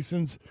fishing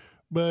license.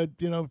 But,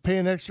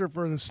 paying extra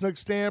for the snook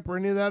stamp or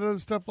any of that other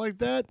stuff like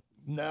that,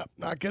 no,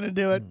 not going to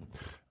do it.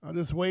 I'll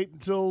just wait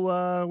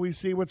until we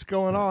see what's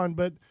going on.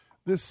 But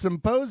this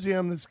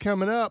symposium that's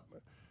coming up,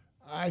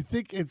 I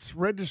think it's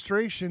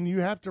registration.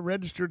 You have to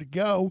register to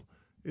go.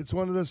 It's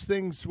one of those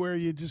things where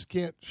you just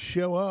can't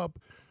show up.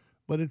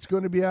 But it's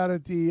going to be out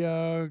at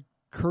the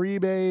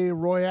Caribe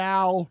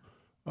Royale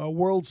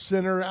World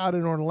Center out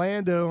in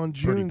Orlando on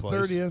June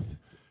 30th.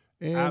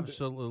 And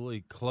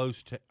Absolutely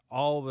close to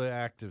all the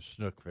active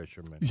snook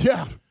fishermen.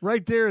 yeah,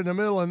 right there in the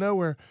middle of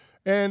nowhere.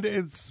 And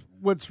it's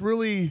what's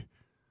really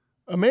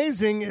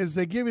amazing is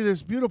they give you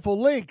this beautiful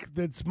link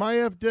that's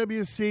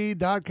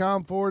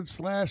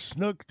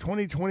myfwc.com/Snook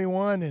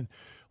 2021. And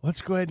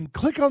let's go ahead and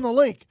click on the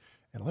link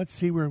and let's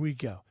see where we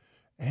go.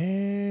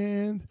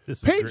 And This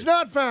is page great.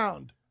 not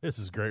found. This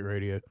is great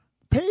radio.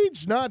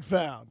 Page not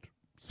found.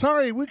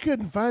 Sorry, we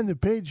couldn't find the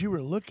page you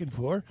were looking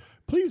for.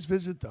 Please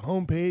visit the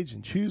homepage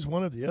and choose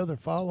one of the other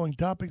following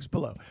topics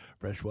below: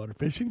 freshwater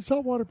fishing,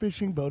 saltwater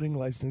fishing, boating,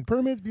 licensing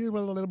permits, all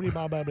Well, the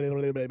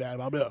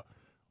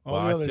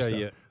I other tell stuff.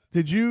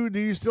 you, Do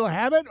you still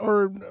have it,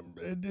 or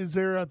is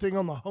there a thing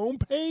on the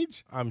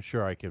homepage? I'm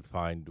sure I could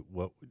find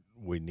what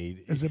we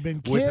need. Has it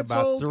been With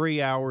about canceled?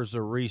 3 hours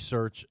of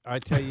research, I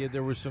tell you,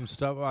 there was some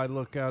stuff I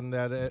look on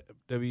that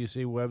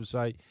WC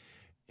website,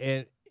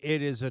 and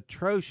it is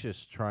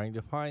atrocious trying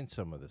to find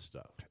some of the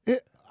stuff.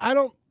 I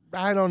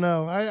don't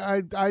know.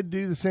 I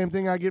do the same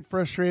thing. I get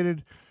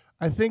frustrated.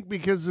 I think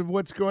because of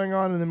what's going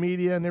on in the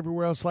media and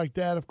everywhere else like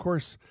that. Of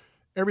course,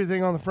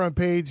 everything on the front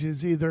page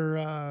is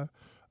either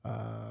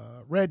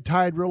red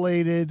tide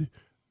related,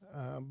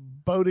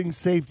 boating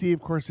safety.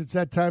 Of course, it's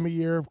that time of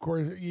year. Of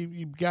course,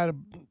 you've got to.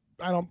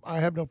 I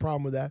have no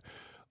problem with that.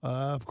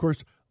 Of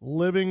course,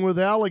 living with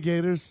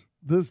alligators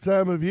this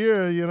time of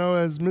year,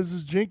 as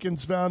Mrs.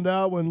 Jenkins found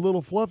out when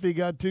little Fluffy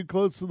got too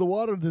close to the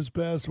water this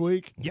past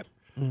week. Yep.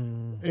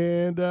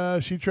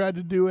 And she tried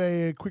to do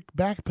a quick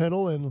back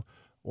pedal and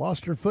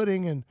lost her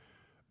footing. And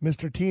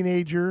Mr.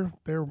 Teenager,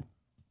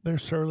 they're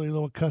surly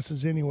little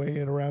cusses anyway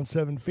at around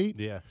 7 feet,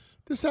 Yeah.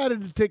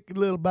 decided to take a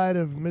little bite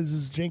of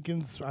Mrs.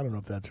 Jenkins. I don't know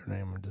if that's her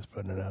name. I'm just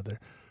putting it out there.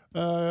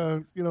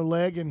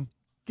 Leg and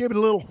give it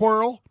a little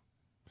whirl.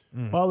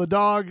 While the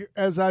dog,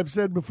 as I've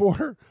said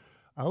before,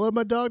 I love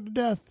my dog to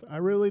death. I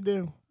really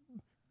do.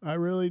 I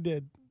really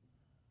did.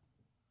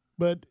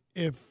 But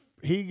if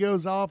he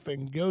goes off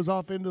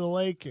into the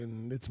lake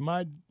and it's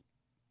my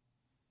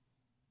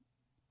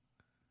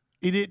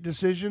idiot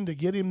decision to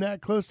get him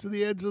that close to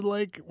the edge of the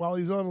lake while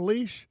he's on a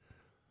leash,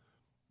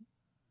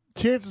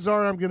 chances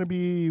are I'm going to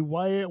be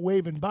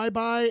waving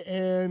bye-bye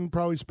and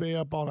probably stay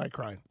up all night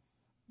crying.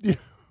 Yeah,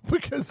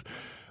 because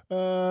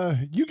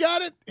you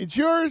got it. It's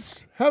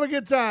yours. Have a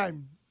good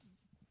time.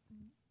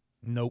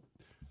 Nope.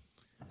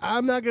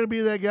 I'm not going to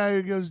be that guy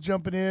who goes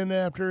jumping in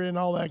after and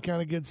all that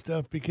kind of good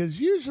stuff because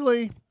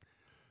usually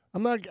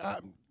I'm not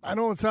 – I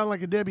don't sound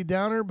like a Debbie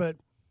Downer, but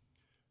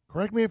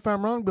correct me if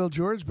I'm wrong, Bill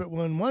George, but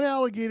when one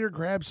alligator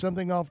grabs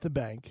something off the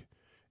bank,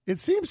 it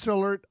seems to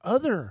alert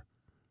other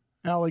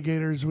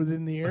alligators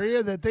within the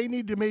area that they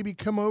need to maybe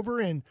come over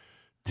and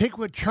take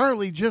what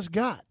Charlie just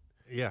got.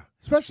 Yeah.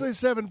 Especially a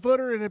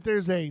 7-footer, and if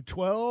there's a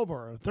 12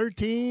 or a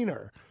 13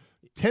 or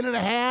 10 and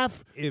a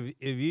half. If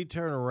you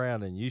turn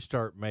around and you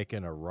start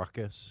making a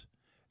ruckus,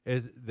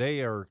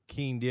 they are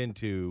keened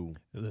into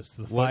That's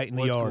the fight in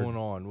the yard.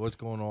 What's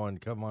going on?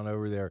 Come on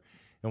over there.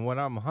 And when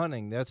I'm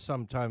hunting, that's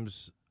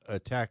sometimes a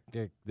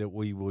tactic that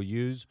we will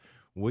use.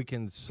 We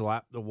can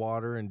slap the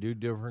water and do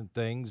different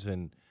things,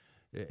 and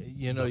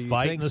you know, The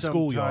fight in the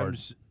schoolyard.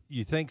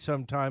 You think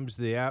sometimes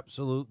the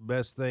absolute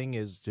best thing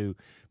is to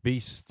be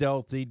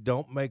stealthy,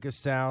 don't make a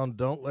sound,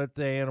 don't let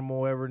the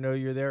animal ever know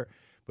you're there.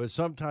 But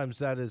sometimes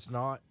that is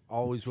not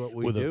always what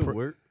we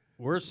do.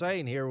 We're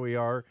saying here we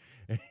are.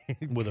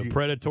 With a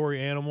predatory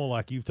animal,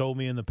 like you've told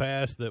me in the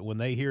past, that when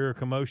they hear a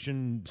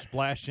commotion,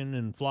 splashing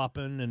and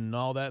flopping and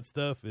all that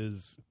stuff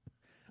is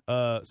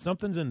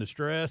something's in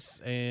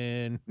distress.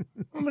 And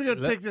I'm going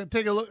to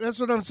take a look. That's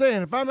what I'm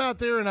saying. If I'm out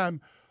there and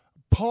I'm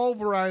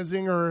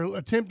pulverizing or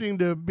attempting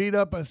to beat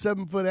up a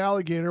 7-foot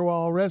alligator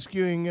while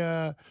rescuing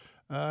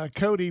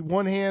Cody,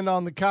 one hand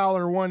on the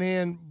collar, one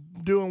hand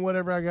doing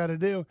whatever I got to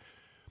do.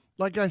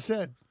 Like I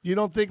said, you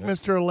don't think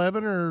Mr.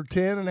 11 or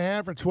 10 and a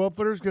half or 12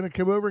 footer is going to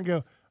come over and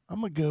go,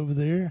 I'm going to go over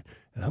there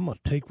and I'm going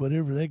to take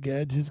whatever that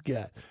guy just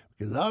got.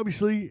 Because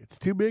obviously it's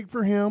too big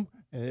for him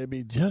and it'd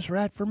be just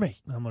right for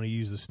me. I'm going to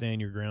use the stand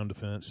your ground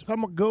defense. So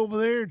I'm going to go over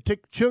there and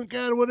take a chunk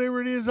out of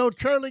whatever it is old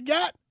Charlie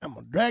got. I'm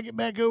going to drag it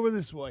back over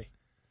this way.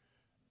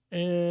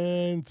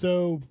 And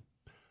so,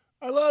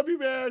 I love you,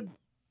 man.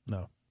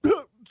 No.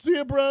 See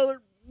you, brother.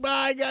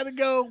 Bye. Gotta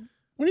go.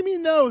 What do you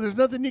mean, no? There's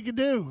nothing you can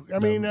do. I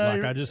mean,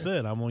 like I just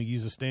said, I'm going to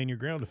use a stand your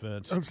ground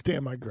defense. I'll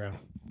stand my ground.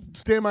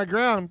 Stand my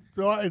ground.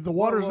 The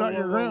water's not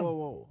your ground.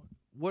 Whoa.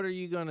 What are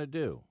you going to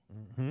do?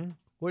 Mm-hmm.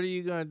 What are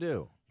you going to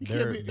do?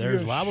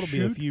 There's liable to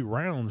be a few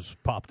rounds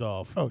popped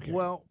off. Okay.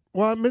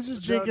 Well, Mrs.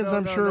 Jenkins,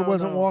 I'm sure,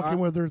 wasn't walking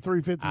with her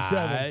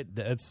 357.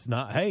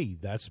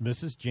 That's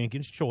Mrs.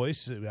 Jenkins'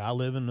 choice. I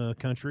live in a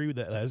country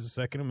that has a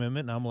Second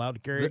Amendment, and I'm allowed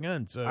to carry a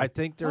gun. So I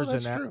think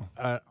there's true.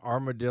 an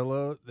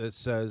armadillo that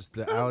says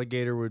the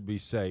alligator would be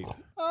safe.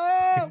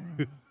 Oh!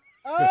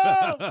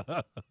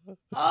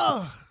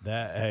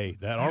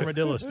 That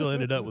armadillo still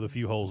ended up with a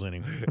few holes in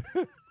him.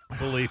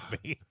 Believe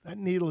me. That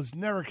needle is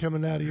never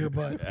coming out of your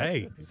butt.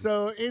 Hey.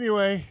 So,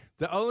 anyway.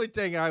 The only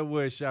thing I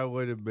wish I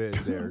would have been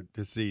there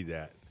to see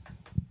that.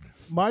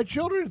 My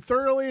children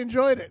thoroughly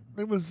enjoyed it.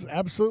 It was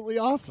absolutely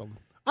awesome.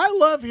 I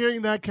love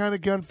hearing that kind of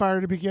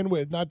gunfire to begin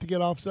with, not to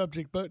get off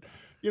subject, but,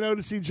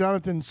 to see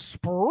Jonathan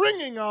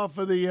springing off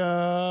of the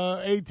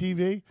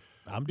ATV.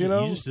 You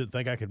just didn't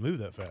think I could move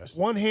that fast.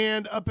 One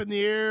hand up in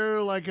the air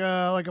like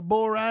a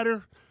bull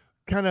rider,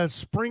 kind of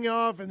spring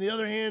off, and the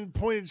other hand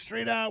pointed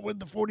straight out with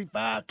the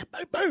 45. Boom,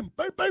 boom,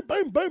 boom,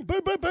 boom, boom, boom,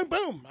 boom, boom, boom,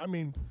 boom. I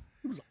mean,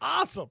 it was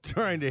awesome.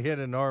 Trying to hit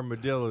an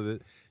armadillo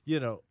that,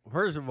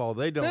 first of all,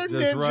 they don't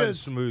They're just run ninjas.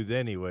 smooth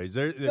anyways.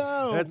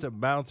 No. That's a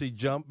bouncy,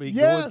 jumpy,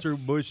 Yes. going through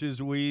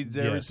bushes, weeds,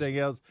 everything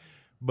else.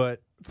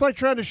 But It's like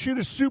trying to shoot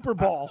a Super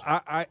Bowl.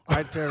 I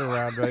turn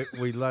around.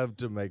 We love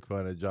to make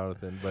fun of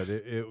Jonathan, but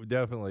it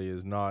definitely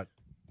is not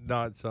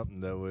something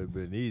that would have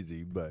been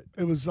easy. But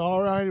It was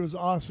all right. It was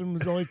awesome.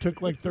 It only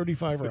took like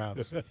 35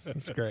 rounds.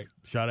 It's great.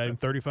 Shot at him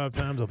 35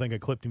 times. I think I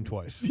clipped him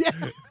twice. Yeah.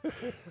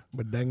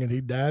 But dang it,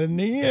 he died in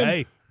the end.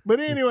 Hey. But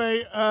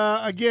anyway,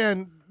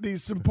 again, the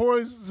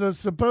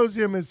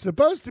symposium is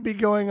supposed to be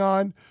going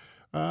on.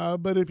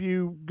 But if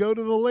you go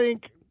to the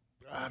link,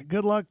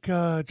 good luck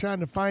trying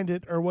to find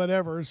it or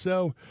whatever.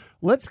 So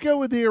let's go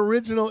with the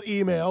original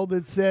email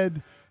that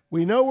said,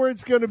 we know where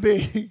it's going to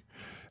be.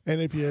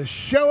 And if you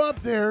show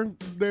up there,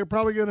 they're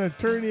probably going to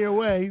turn you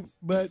away.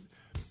 But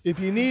if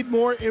you need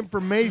more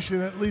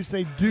information, at least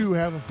they do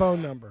have a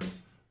phone number.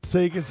 So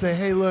you can say,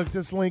 hey, look,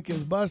 this link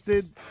is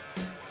busted.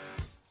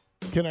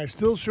 Can I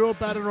still show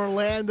up out in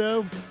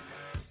Orlando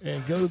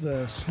and go to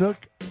the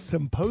Snook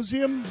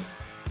Symposium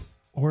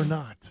or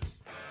not?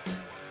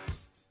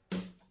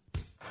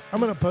 I'm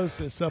going to post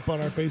this up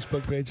on our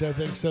Facebook page, I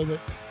think, so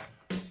that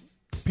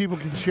people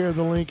can share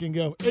the link and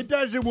go, it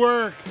doesn't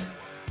work.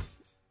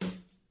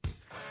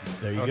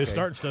 There you go,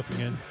 starting stuff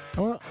again.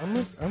 Well,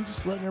 I'm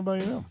just letting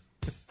everybody know.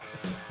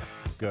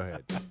 go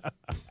ahead.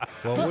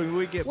 Well, when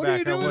we get What are back,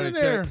 you doing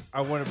there?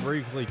 I want to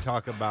briefly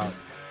talk about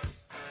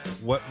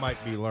what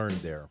might be learned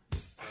there,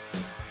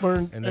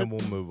 Learn and then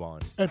we'll move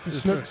on. at the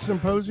Snook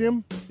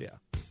Symposium. Yeah.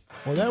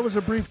 Well, that was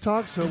a brief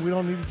talk, so we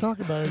don't need to talk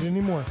about it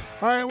anymore.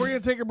 All right, we're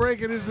going to take a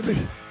break. It is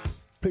the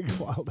Big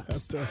Wild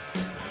Outdoors.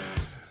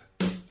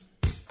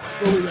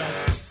 We'll be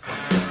back.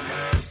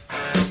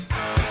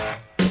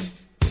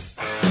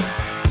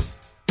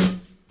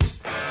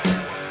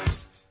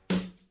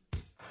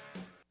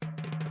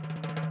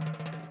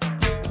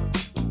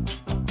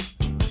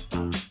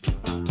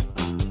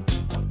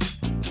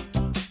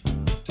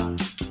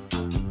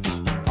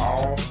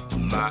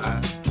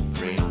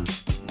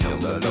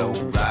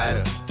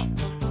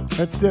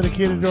 That's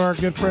dedicated to our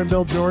good friend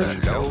Bill George,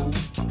 who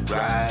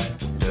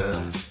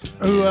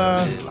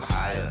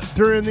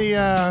during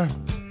the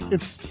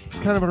it's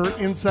kind of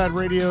an inside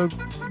radio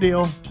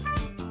deal.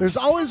 There's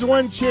always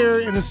one chair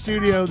in a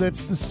studio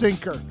that's the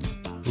sinker.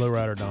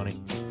 Lowrider Donnie.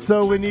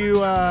 So when you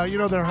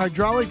they're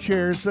hydraulic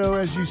chairs. So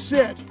as you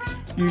sit,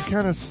 you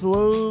kind of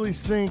slowly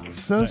sink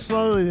so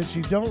slowly that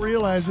you don't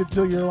realize it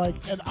till you're like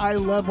at eye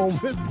level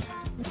with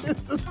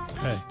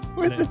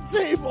the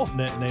table.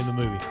 Name the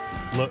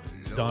movie.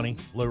 Donnie,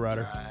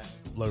 Lowrider.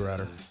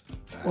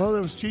 Well, it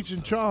was Cheech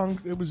and Chong.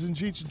 It was in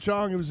Cheech and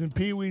Chong. It was in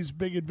Pee-wee's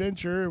Big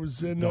Adventure. It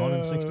was in Gone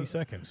in 60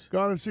 Seconds.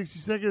 Gone in 60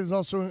 Seconds.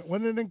 Also,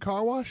 wasn't it in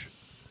Car Wash?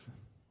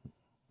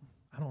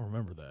 I don't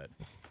remember that.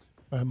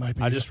 It might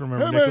be. I just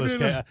remember Nicolas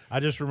Cage.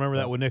 I just remember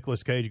that with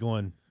Nicolas Cage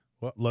going,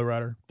 "What?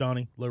 Lowrider,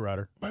 Donnie,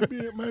 Lowrider." Might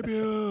be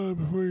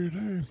before your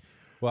time.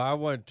 Well, I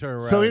want to turn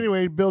around. So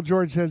anyway, Bill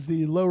George has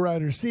the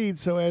lowrider seat.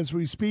 So as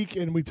we speak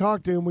and we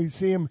talk to him, we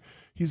see him.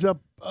 He's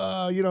up,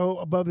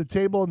 above the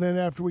table. And then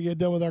after we get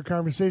done with our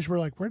conversation, we're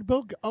like, "Where'd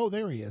Bill go? Oh,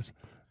 there he is."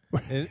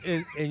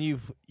 and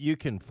you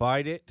can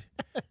fight it.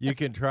 You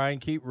can try and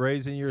keep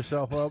raising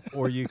yourself up,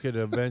 or you could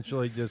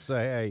eventually just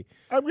say, "Hey,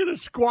 I'm going to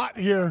squat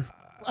here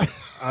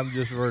I'm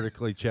just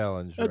vertically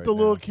challenged at right the now."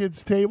 little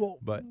kid's table.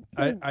 But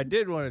I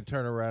did want to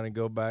turn around and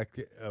go back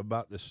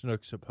about the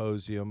Snook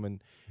Symposium,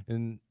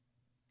 and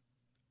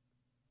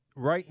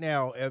right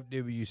now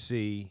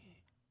FWC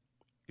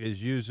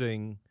is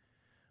using,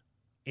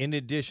 in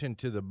addition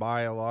to the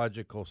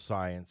biological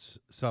science,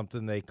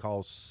 something they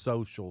call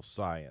social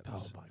science.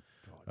 Oh my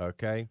God.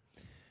 Okay?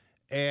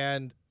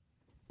 And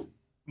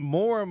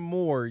more and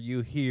more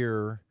you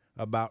hear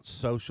about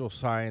social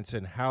science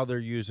and how they're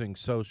using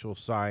social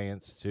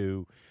science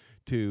to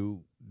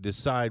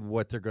decide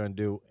what they're going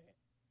to do.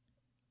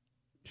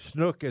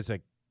 Snook is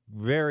a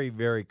very,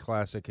 very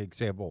classic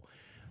example.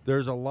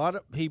 There's a lot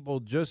of people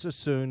just as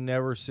soon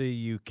never see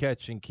you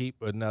catch and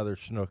keep another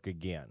snook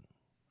again,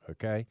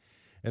 okay?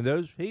 And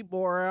those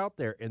people are out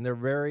there, and they're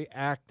very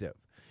active.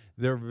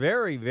 They're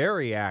very,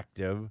 very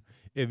active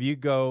if you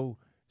go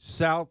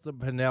south of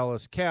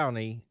Pinellas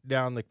County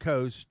down the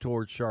coast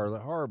towards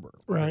Charlotte Harbor.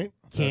 Right.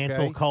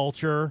 Cancel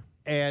culture.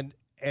 And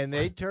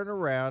they turn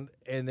around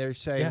and they're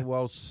saying,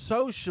 well,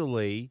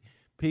 socially,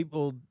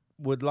 people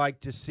would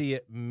like to see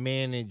it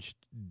managed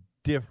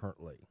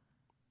differently,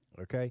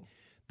 okay?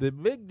 The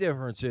big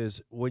difference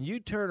is when you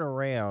turn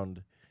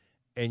around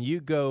and you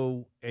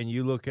go and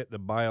you look at the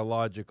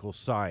biological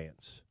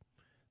science,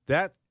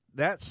 that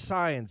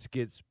science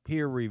gets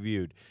peer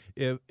reviewed.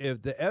 If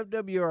the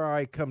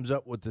FWRI comes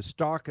up with the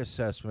stock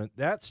assessment,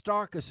 that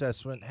stock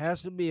assessment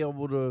has to be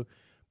able to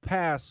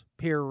pass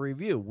peer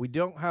review. We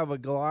don't have a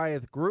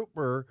Goliath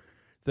grouper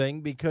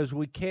thing because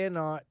we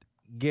cannot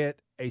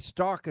get a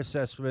stock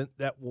assessment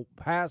that will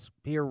pass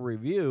peer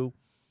review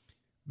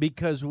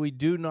because we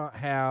do not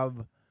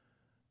have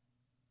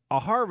a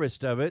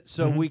harvest of it,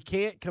 so we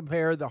can't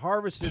compare the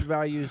harvested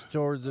values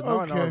towards the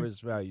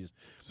non-harvest values.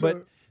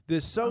 But the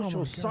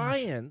social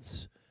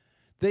science,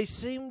 they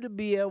seem to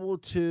be able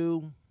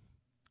to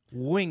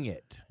wing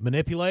it.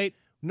 Manipulate?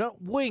 No,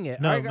 wing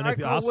it. No,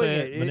 I'll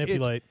say it.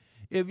 Manipulate.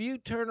 If you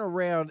turn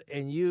around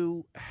and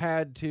you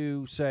had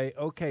to say,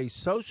 okay,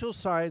 social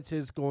science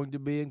is going to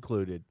be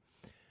included.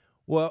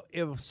 Well,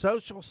 if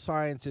social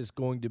science is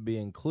going to be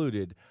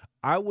included,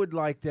 I would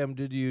like them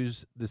to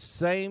use the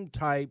same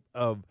type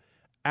of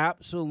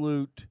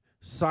absolute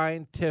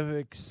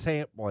scientific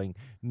sampling,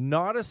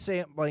 not a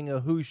sampling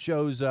of who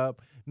shows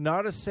up,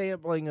 not a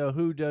sampling of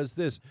who does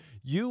this.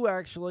 You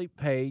actually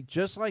pay,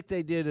 just like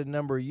they did a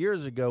number of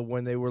years ago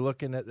when they were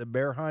looking at the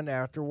bear hunt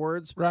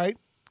afterwards. Right.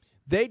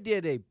 They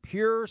did a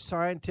pure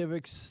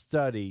scientific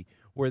study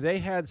where they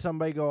had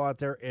somebody go out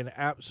there and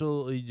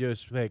absolutely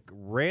just pick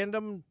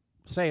random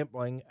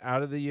sampling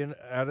out of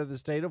the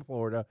state of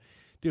Florida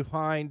to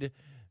find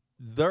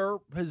their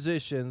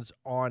positions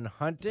on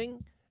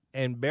hunting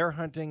and bear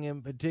hunting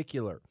in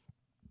particular.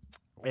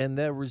 And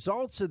the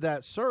results of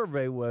that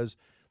survey was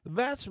the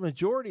vast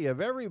majority of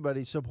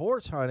everybody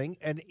supports hunting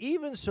and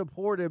even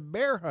supported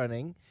bear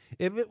hunting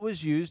if it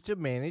was used to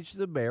manage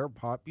the bear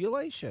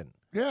population.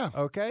 Yeah.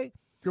 Okay?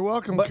 You're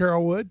welcome,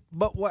 Carol Wood.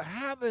 But what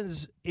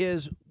happens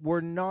is we're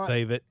not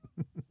Save it.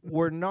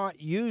 we're not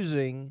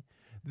using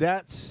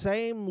that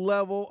same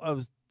level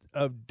of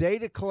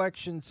data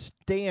collection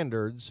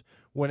standards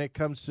when it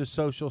comes to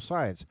social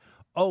science.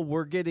 Oh,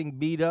 we're getting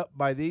beat up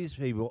by these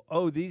people.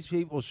 Oh, these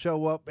people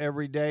show up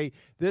every day.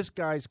 This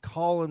guy's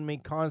calling me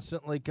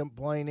constantly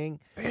complaining.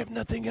 They have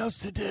nothing else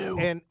to do.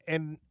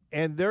 And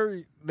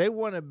they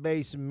want to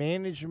base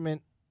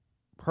management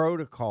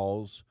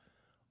protocols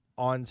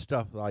on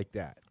stuff like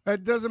that.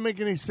 That doesn't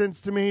make any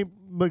sense to me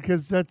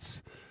because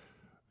that's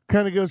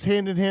kind of goes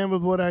hand in hand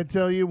with what I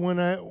tell you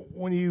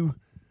when you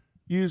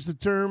use the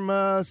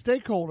term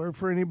stakeholder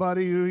for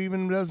anybody who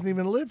even doesn't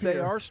even live here. They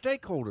are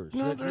stakeholders.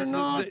 No, they're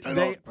not.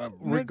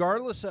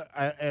 Regardless of,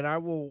 and I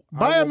will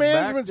buy a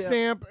management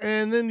stamp,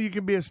 and then you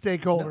can be a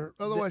stakeholder.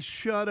 No, Otherwise,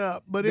 shut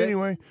up. But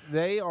anyway,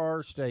 they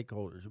are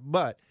stakeholders.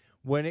 But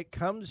when it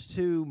comes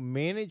to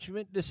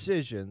management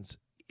decisions,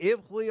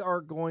 if we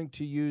are going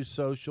to use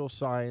social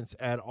science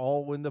at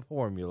all in the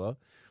formula,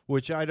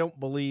 which I don't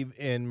believe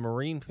in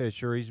marine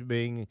fisheries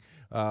being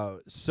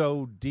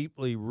so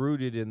deeply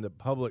rooted in the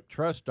public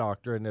trust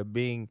doctrine of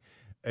being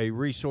a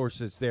resource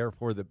that's there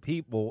for the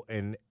people,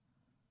 and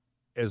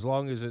as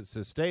long as it's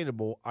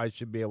sustainable, I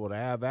should be able to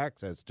have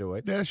access to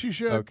it. Yes, you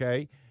should.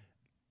 Okay.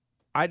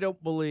 I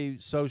don't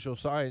believe social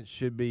science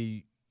should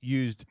be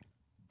used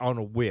on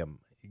a whim.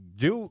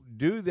 Do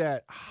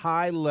that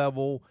high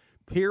level,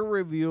 peer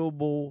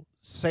reviewable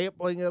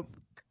sampling of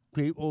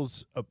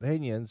people's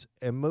opinions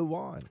and move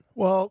on.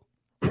 Well,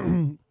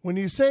 when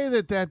you say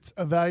that that's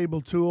a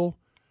valuable tool,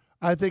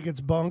 I think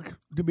it's bunk,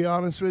 to be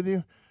honest with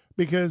you,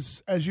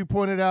 because as you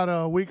pointed out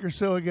a week or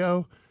so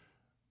ago,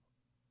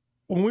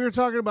 when we were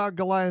talking about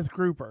Goliath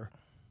Grouper,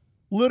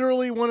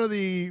 literally one of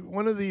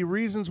the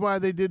reasons why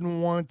they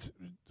didn't want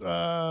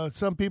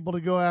some people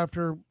to go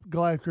after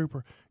Goliath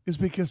Grouper is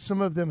because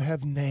some of them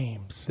have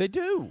names. They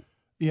do.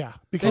 Yeah,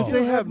 because They they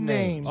do have have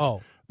names. names.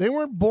 Oh. They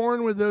weren't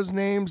born with those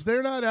names.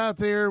 They're not out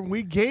there.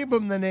 We gave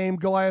them the name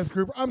Goliath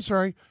Grouper. I'm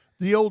sorry,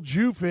 the old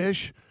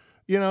Jewfish,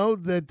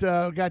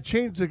 that got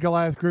changed to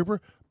Goliath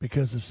Grouper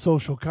because of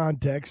social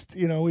context.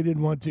 We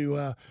didn't want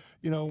to,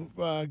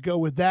 go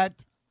with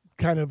that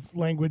kind of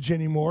language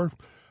anymore.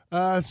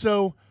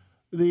 So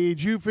the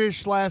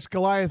Jewfish /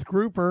 Goliath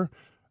Grouper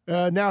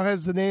now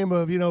has the name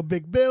of,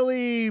 Big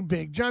Billy,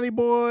 Big Johnny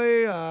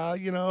Boy,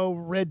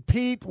 Red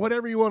Pete,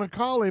 whatever you want to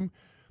call him.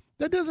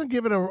 That doesn't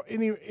give it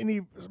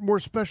any more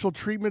special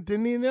treatment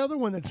than any other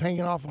one that's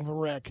hanging off of a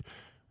wreck.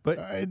 But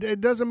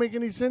it doesn't make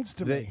any sense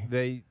to me.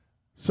 they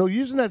So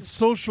using that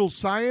social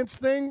science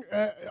thing,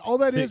 all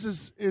that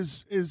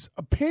is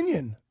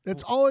opinion.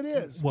 That's all it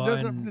is. Well,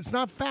 It's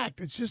not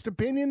fact. It's just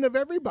opinion of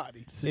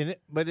everybody.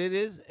 but it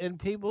is, and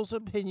people's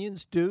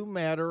opinions do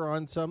matter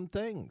on some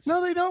things.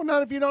 No, they don't.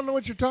 Not if you don't know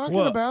what you're talking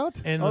Well, about.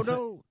 And Oh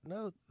the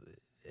no,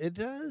 it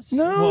does.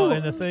 No. Well,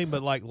 and the thing,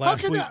 but like How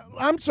last can week,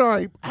 I'm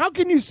sorry. How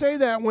can you say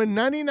that when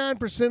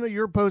 99% of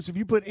your posts, if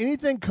you put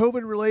anything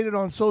COVID related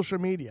on social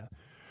media,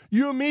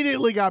 you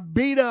immediately got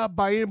beat up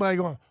by anybody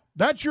going,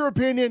 "That's your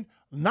opinion,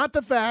 not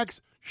the facts.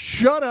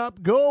 Shut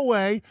up. Go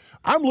away.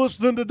 I'm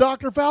listening to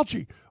Dr.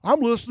 Fauci. I'm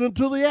listening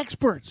to the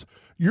experts.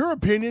 Your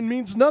opinion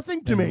means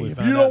nothing to And me. we If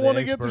found you out don't the want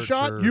to get the experts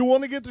shot, are- you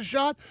want to get the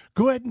shot,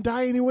 go ahead and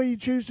die any way you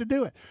choose to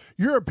do it.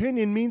 Your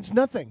opinion means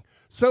nothing."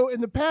 So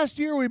in the past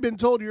year, we've been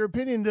told your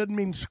opinion doesn't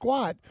mean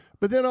squat.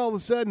 But then all of a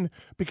sudden,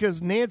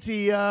 because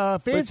Nancy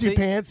Fancy see-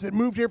 Pants that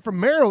moved here from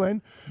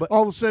Maryland,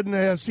 all of a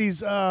sudden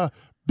sees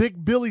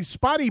Big Billy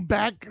Spotty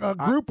Back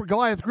Grouper,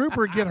 Goliath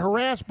Grouper, get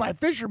harassed by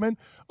fishermen,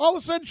 all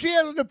of a sudden she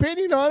has an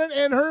opinion on it,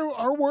 and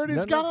her word is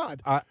No, no,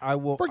 God. I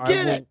will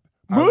Forget I will, it.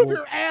 I Move will-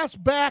 your ass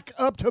back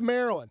up to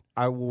Maryland.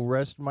 I will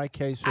rest my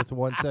case with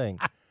one thing.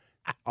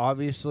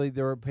 Obviously,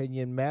 their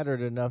opinion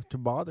mattered enough to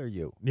bother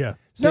you. yeah,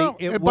 See, No,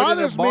 it wouldn't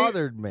bothers have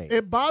bothered me.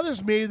 It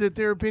bothers me that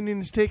their opinion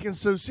is taken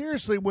so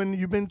seriously when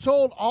you've been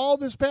told all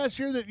this past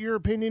year that your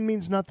opinion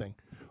means nothing.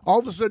 All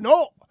of a sudden,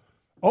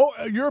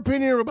 your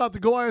opinion about the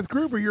Goliath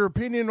Group or your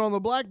opinion on the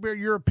black bear,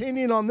 your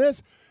opinion on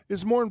this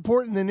is more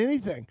important than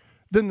anything,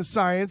 than the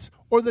science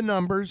or the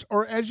numbers,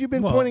 or as you've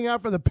been pointing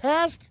out for the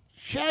past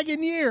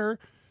shagging year,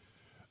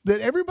 that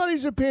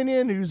everybody's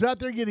opinion who's out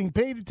there getting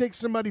paid to take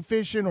somebody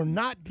fishing or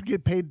not to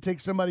get paid to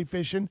take somebody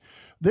fishing,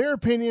 their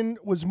opinion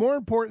was more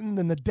important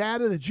than the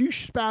data that you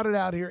spouted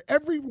out here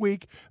every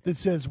week that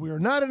says we are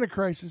not in a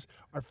crisis,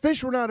 our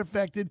fish were not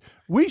affected,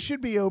 we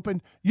should be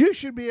open, you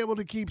should be able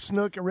to keep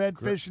snook and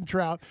redfish and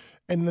trout.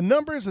 And the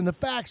numbers and the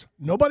facts,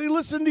 nobody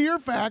listened to your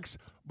facts,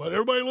 but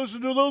everybody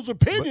listened to those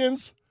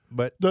opinions,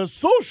 But the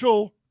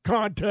social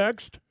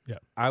context.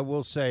 I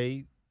will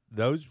say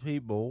those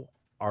people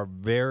are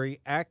very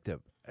active.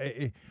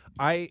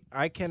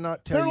 I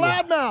cannot tell They're you.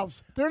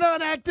 loudmouths. They're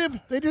not active.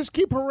 They just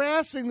keep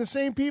harassing the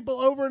same people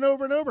over and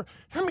over and over.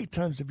 How many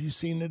times have you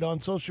seen it on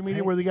social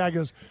media where the guy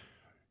goes,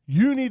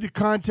 "You need to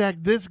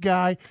contact this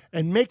guy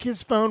and make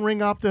his phone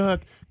ring off the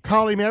hook.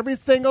 Call him every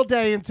single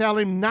day and tell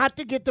him not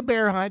to get the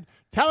bear hunt.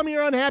 Tell him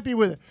you're unhappy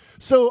with it."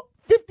 So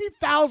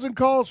 50,000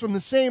 calls from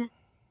the same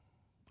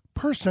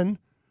person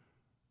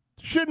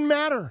shouldn't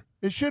matter.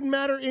 It shouldn't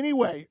matter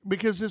anyway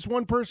because this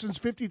one person's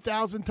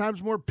 50,000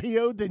 times more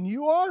PO'd than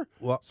you are.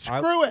 Well,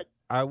 Screw it.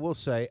 I will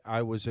say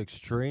I was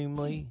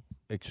extremely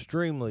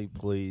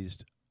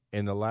pleased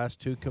in the last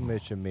two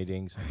commission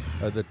meetings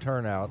of the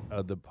turnout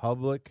of the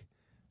public,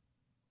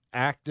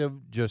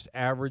 active, just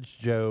average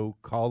Joe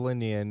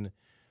calling in,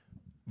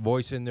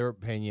 voicing their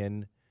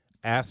opinion,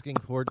 asking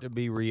for it to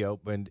be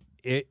reopened.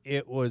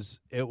 It was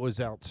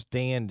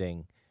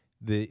outstanding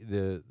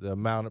the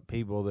amount of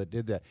people that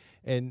did that.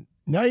 And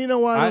Now you know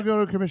why I don't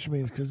go to commission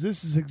meetings, because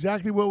this is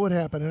exactly what would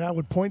happen, and I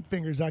would point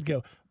fingers. I'd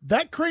go,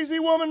 "That crazy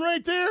woman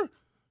right there,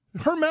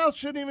 her mouth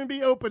shouldn't even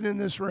be open in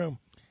this room.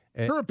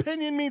 Her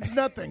opinion means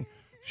nothing.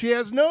 She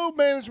has no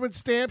management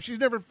stamp. She's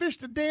never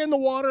fished a day in the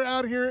water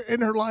out here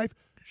in her life.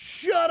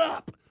 Shut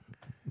up."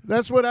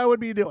 That's what I would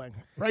be doing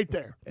right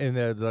there.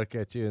 they'd look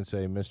at you and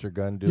say, "Mr.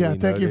 Gunn, Yeah,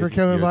 thank you for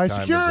coming by.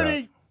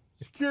 Security.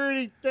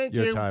 Security, thank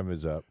Your you. time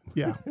is up.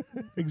 Yeah,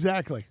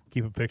 exactly.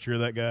 Keep a picture of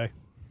that guy.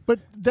 But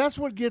that's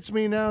what gets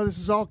me now. This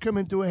is all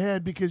coming to a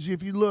head because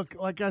if you look,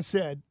 like I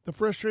said, the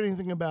frustrating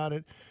thing about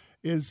it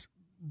is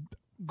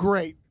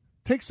great.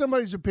 Take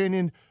somebody's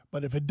opinion,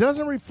 but if it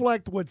doesn't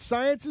reflect what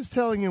science is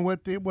telling you,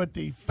 what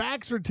the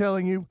facts are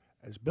telling you,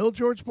 as Bill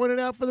George pointed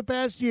out for the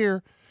past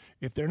year,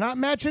 if they're not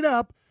matching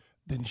up,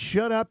 then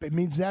shut up. It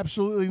means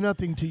absolutely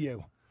nothing to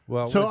you.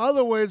 Well, So in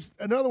other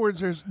words,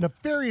 there's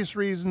nefarious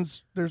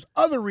reasons. There's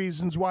other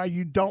reasons why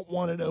you don't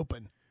want it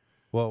open.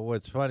 Well,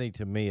 what's funny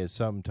to me is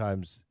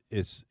sometimes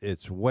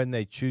it's when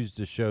they choose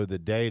to show the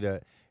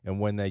data and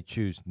when they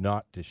choose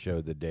not to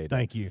show the data.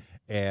 Thank you.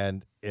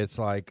 And it's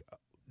like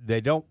they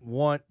don't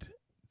want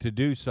to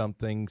do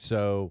something,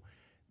 so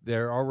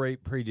they're already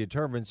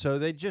predetermined. So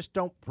they just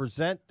don't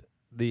present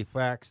the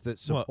facts that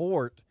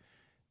support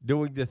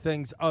doing the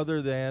things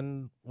other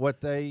than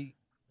what they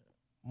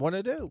want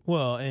to do.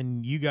 Well,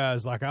 and you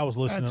guys, like I was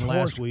listening That's last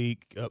horse-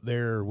 week up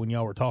there when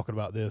y'all were talking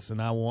about this,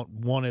 and I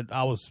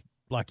was,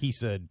 like he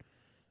said,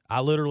 I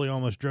literally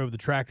almost drove the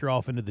tractor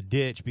off into the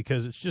ditch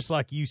because it's just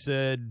like you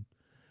said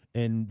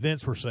and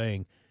Vince were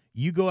saying,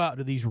 you go out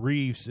to these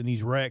reefs and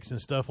these wrecks and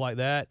stuff like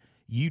that,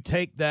 you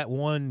take that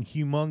one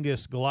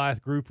humongous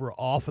Goliath grouper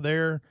off of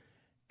there,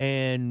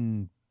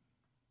 and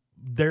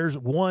there's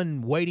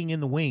one waiting in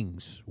the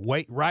wings,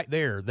 right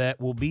there, that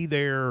will be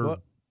there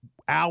Well,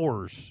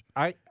 hours.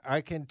 I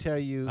can tell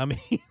you. I mean,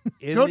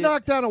 Go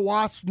knock down a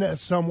wasp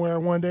nest somewhere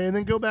one day and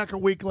then go back a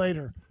week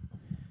later.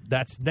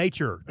 that's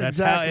nature. That's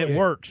Exactly. how it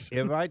works.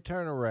 If I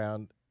turn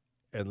around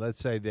and let's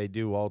say they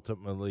do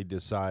ultimately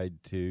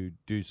decide to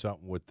do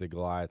something with the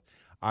Goliath,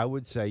 I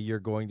would say you're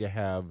going to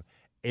have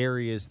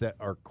areas that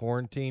are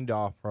quarantined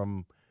off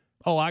from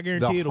Oh, I the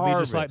guarantee it'll be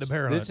just like the harvest.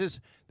 bear hunt.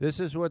 This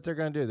is what they're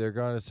going to do. They're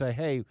going to say,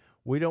 "Hey,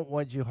 we don't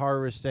want you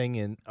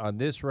harvesting on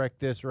this wreck,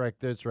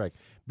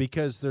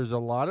 because there's a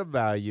lot of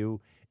value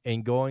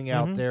in going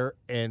out there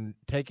and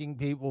taking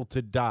people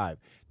to dive."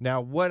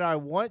 Now, what I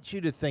want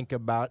you to think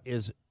about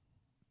is,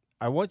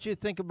 I want you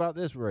to think about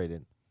this,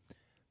 Braden.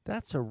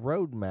 That's a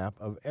roadmap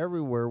of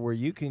everywhere where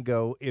you can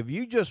go if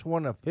you just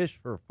want to fish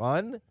for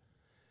fun.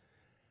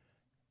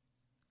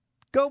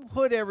 Go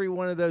put every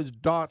one of those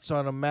dots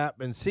on a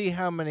map and see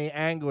how many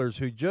anglers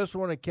who just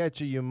want to catch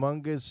a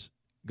humongous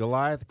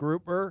Goliath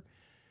grouper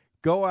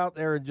go out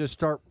there and just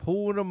start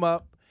pulling them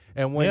up.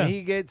 And when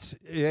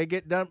they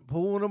get done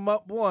pulling them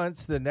up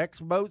once, the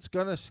next boat's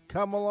going to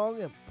come along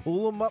and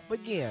pull them up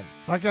again.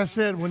 Like I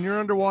said, when you're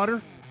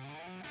underwater,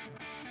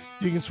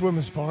 you can swim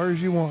as far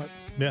as you want.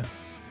 Yeah.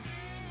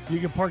 You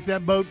can park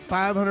that boat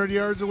 500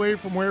 yards away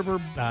from wherever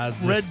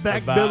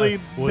Redback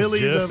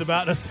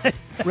about to say.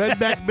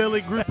 Redback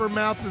Billy grouper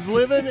mouth is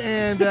living,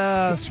 and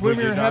swim Would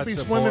your you not happy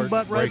swimming support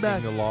butt right breaking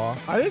back. the law?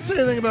 I didn't say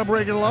anything about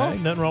breaking the law.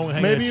 Ain't nothing wrong with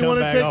hanging Maybe a you chum want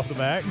to bag take off the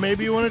back.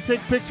 Maybe you want to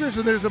take pictures,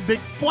 and there's a big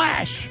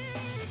flash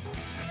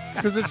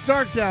because it's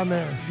dark down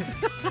there.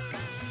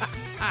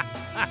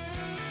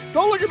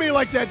 Don't look at me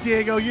like that,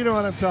 Diego. You know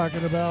what I'm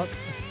talking about.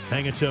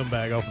 Hang a chum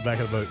bag off the back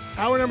of the boat.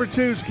 Hour number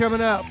 2 is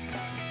coming up.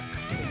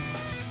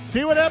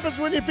 See what happens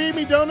when you feed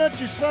me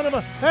donuts, you son of a...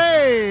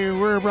 Hey,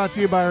 we're brought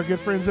to you by our good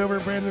friends over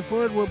at Brandon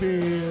Ford. We'll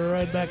be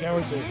right back, hour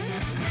 2.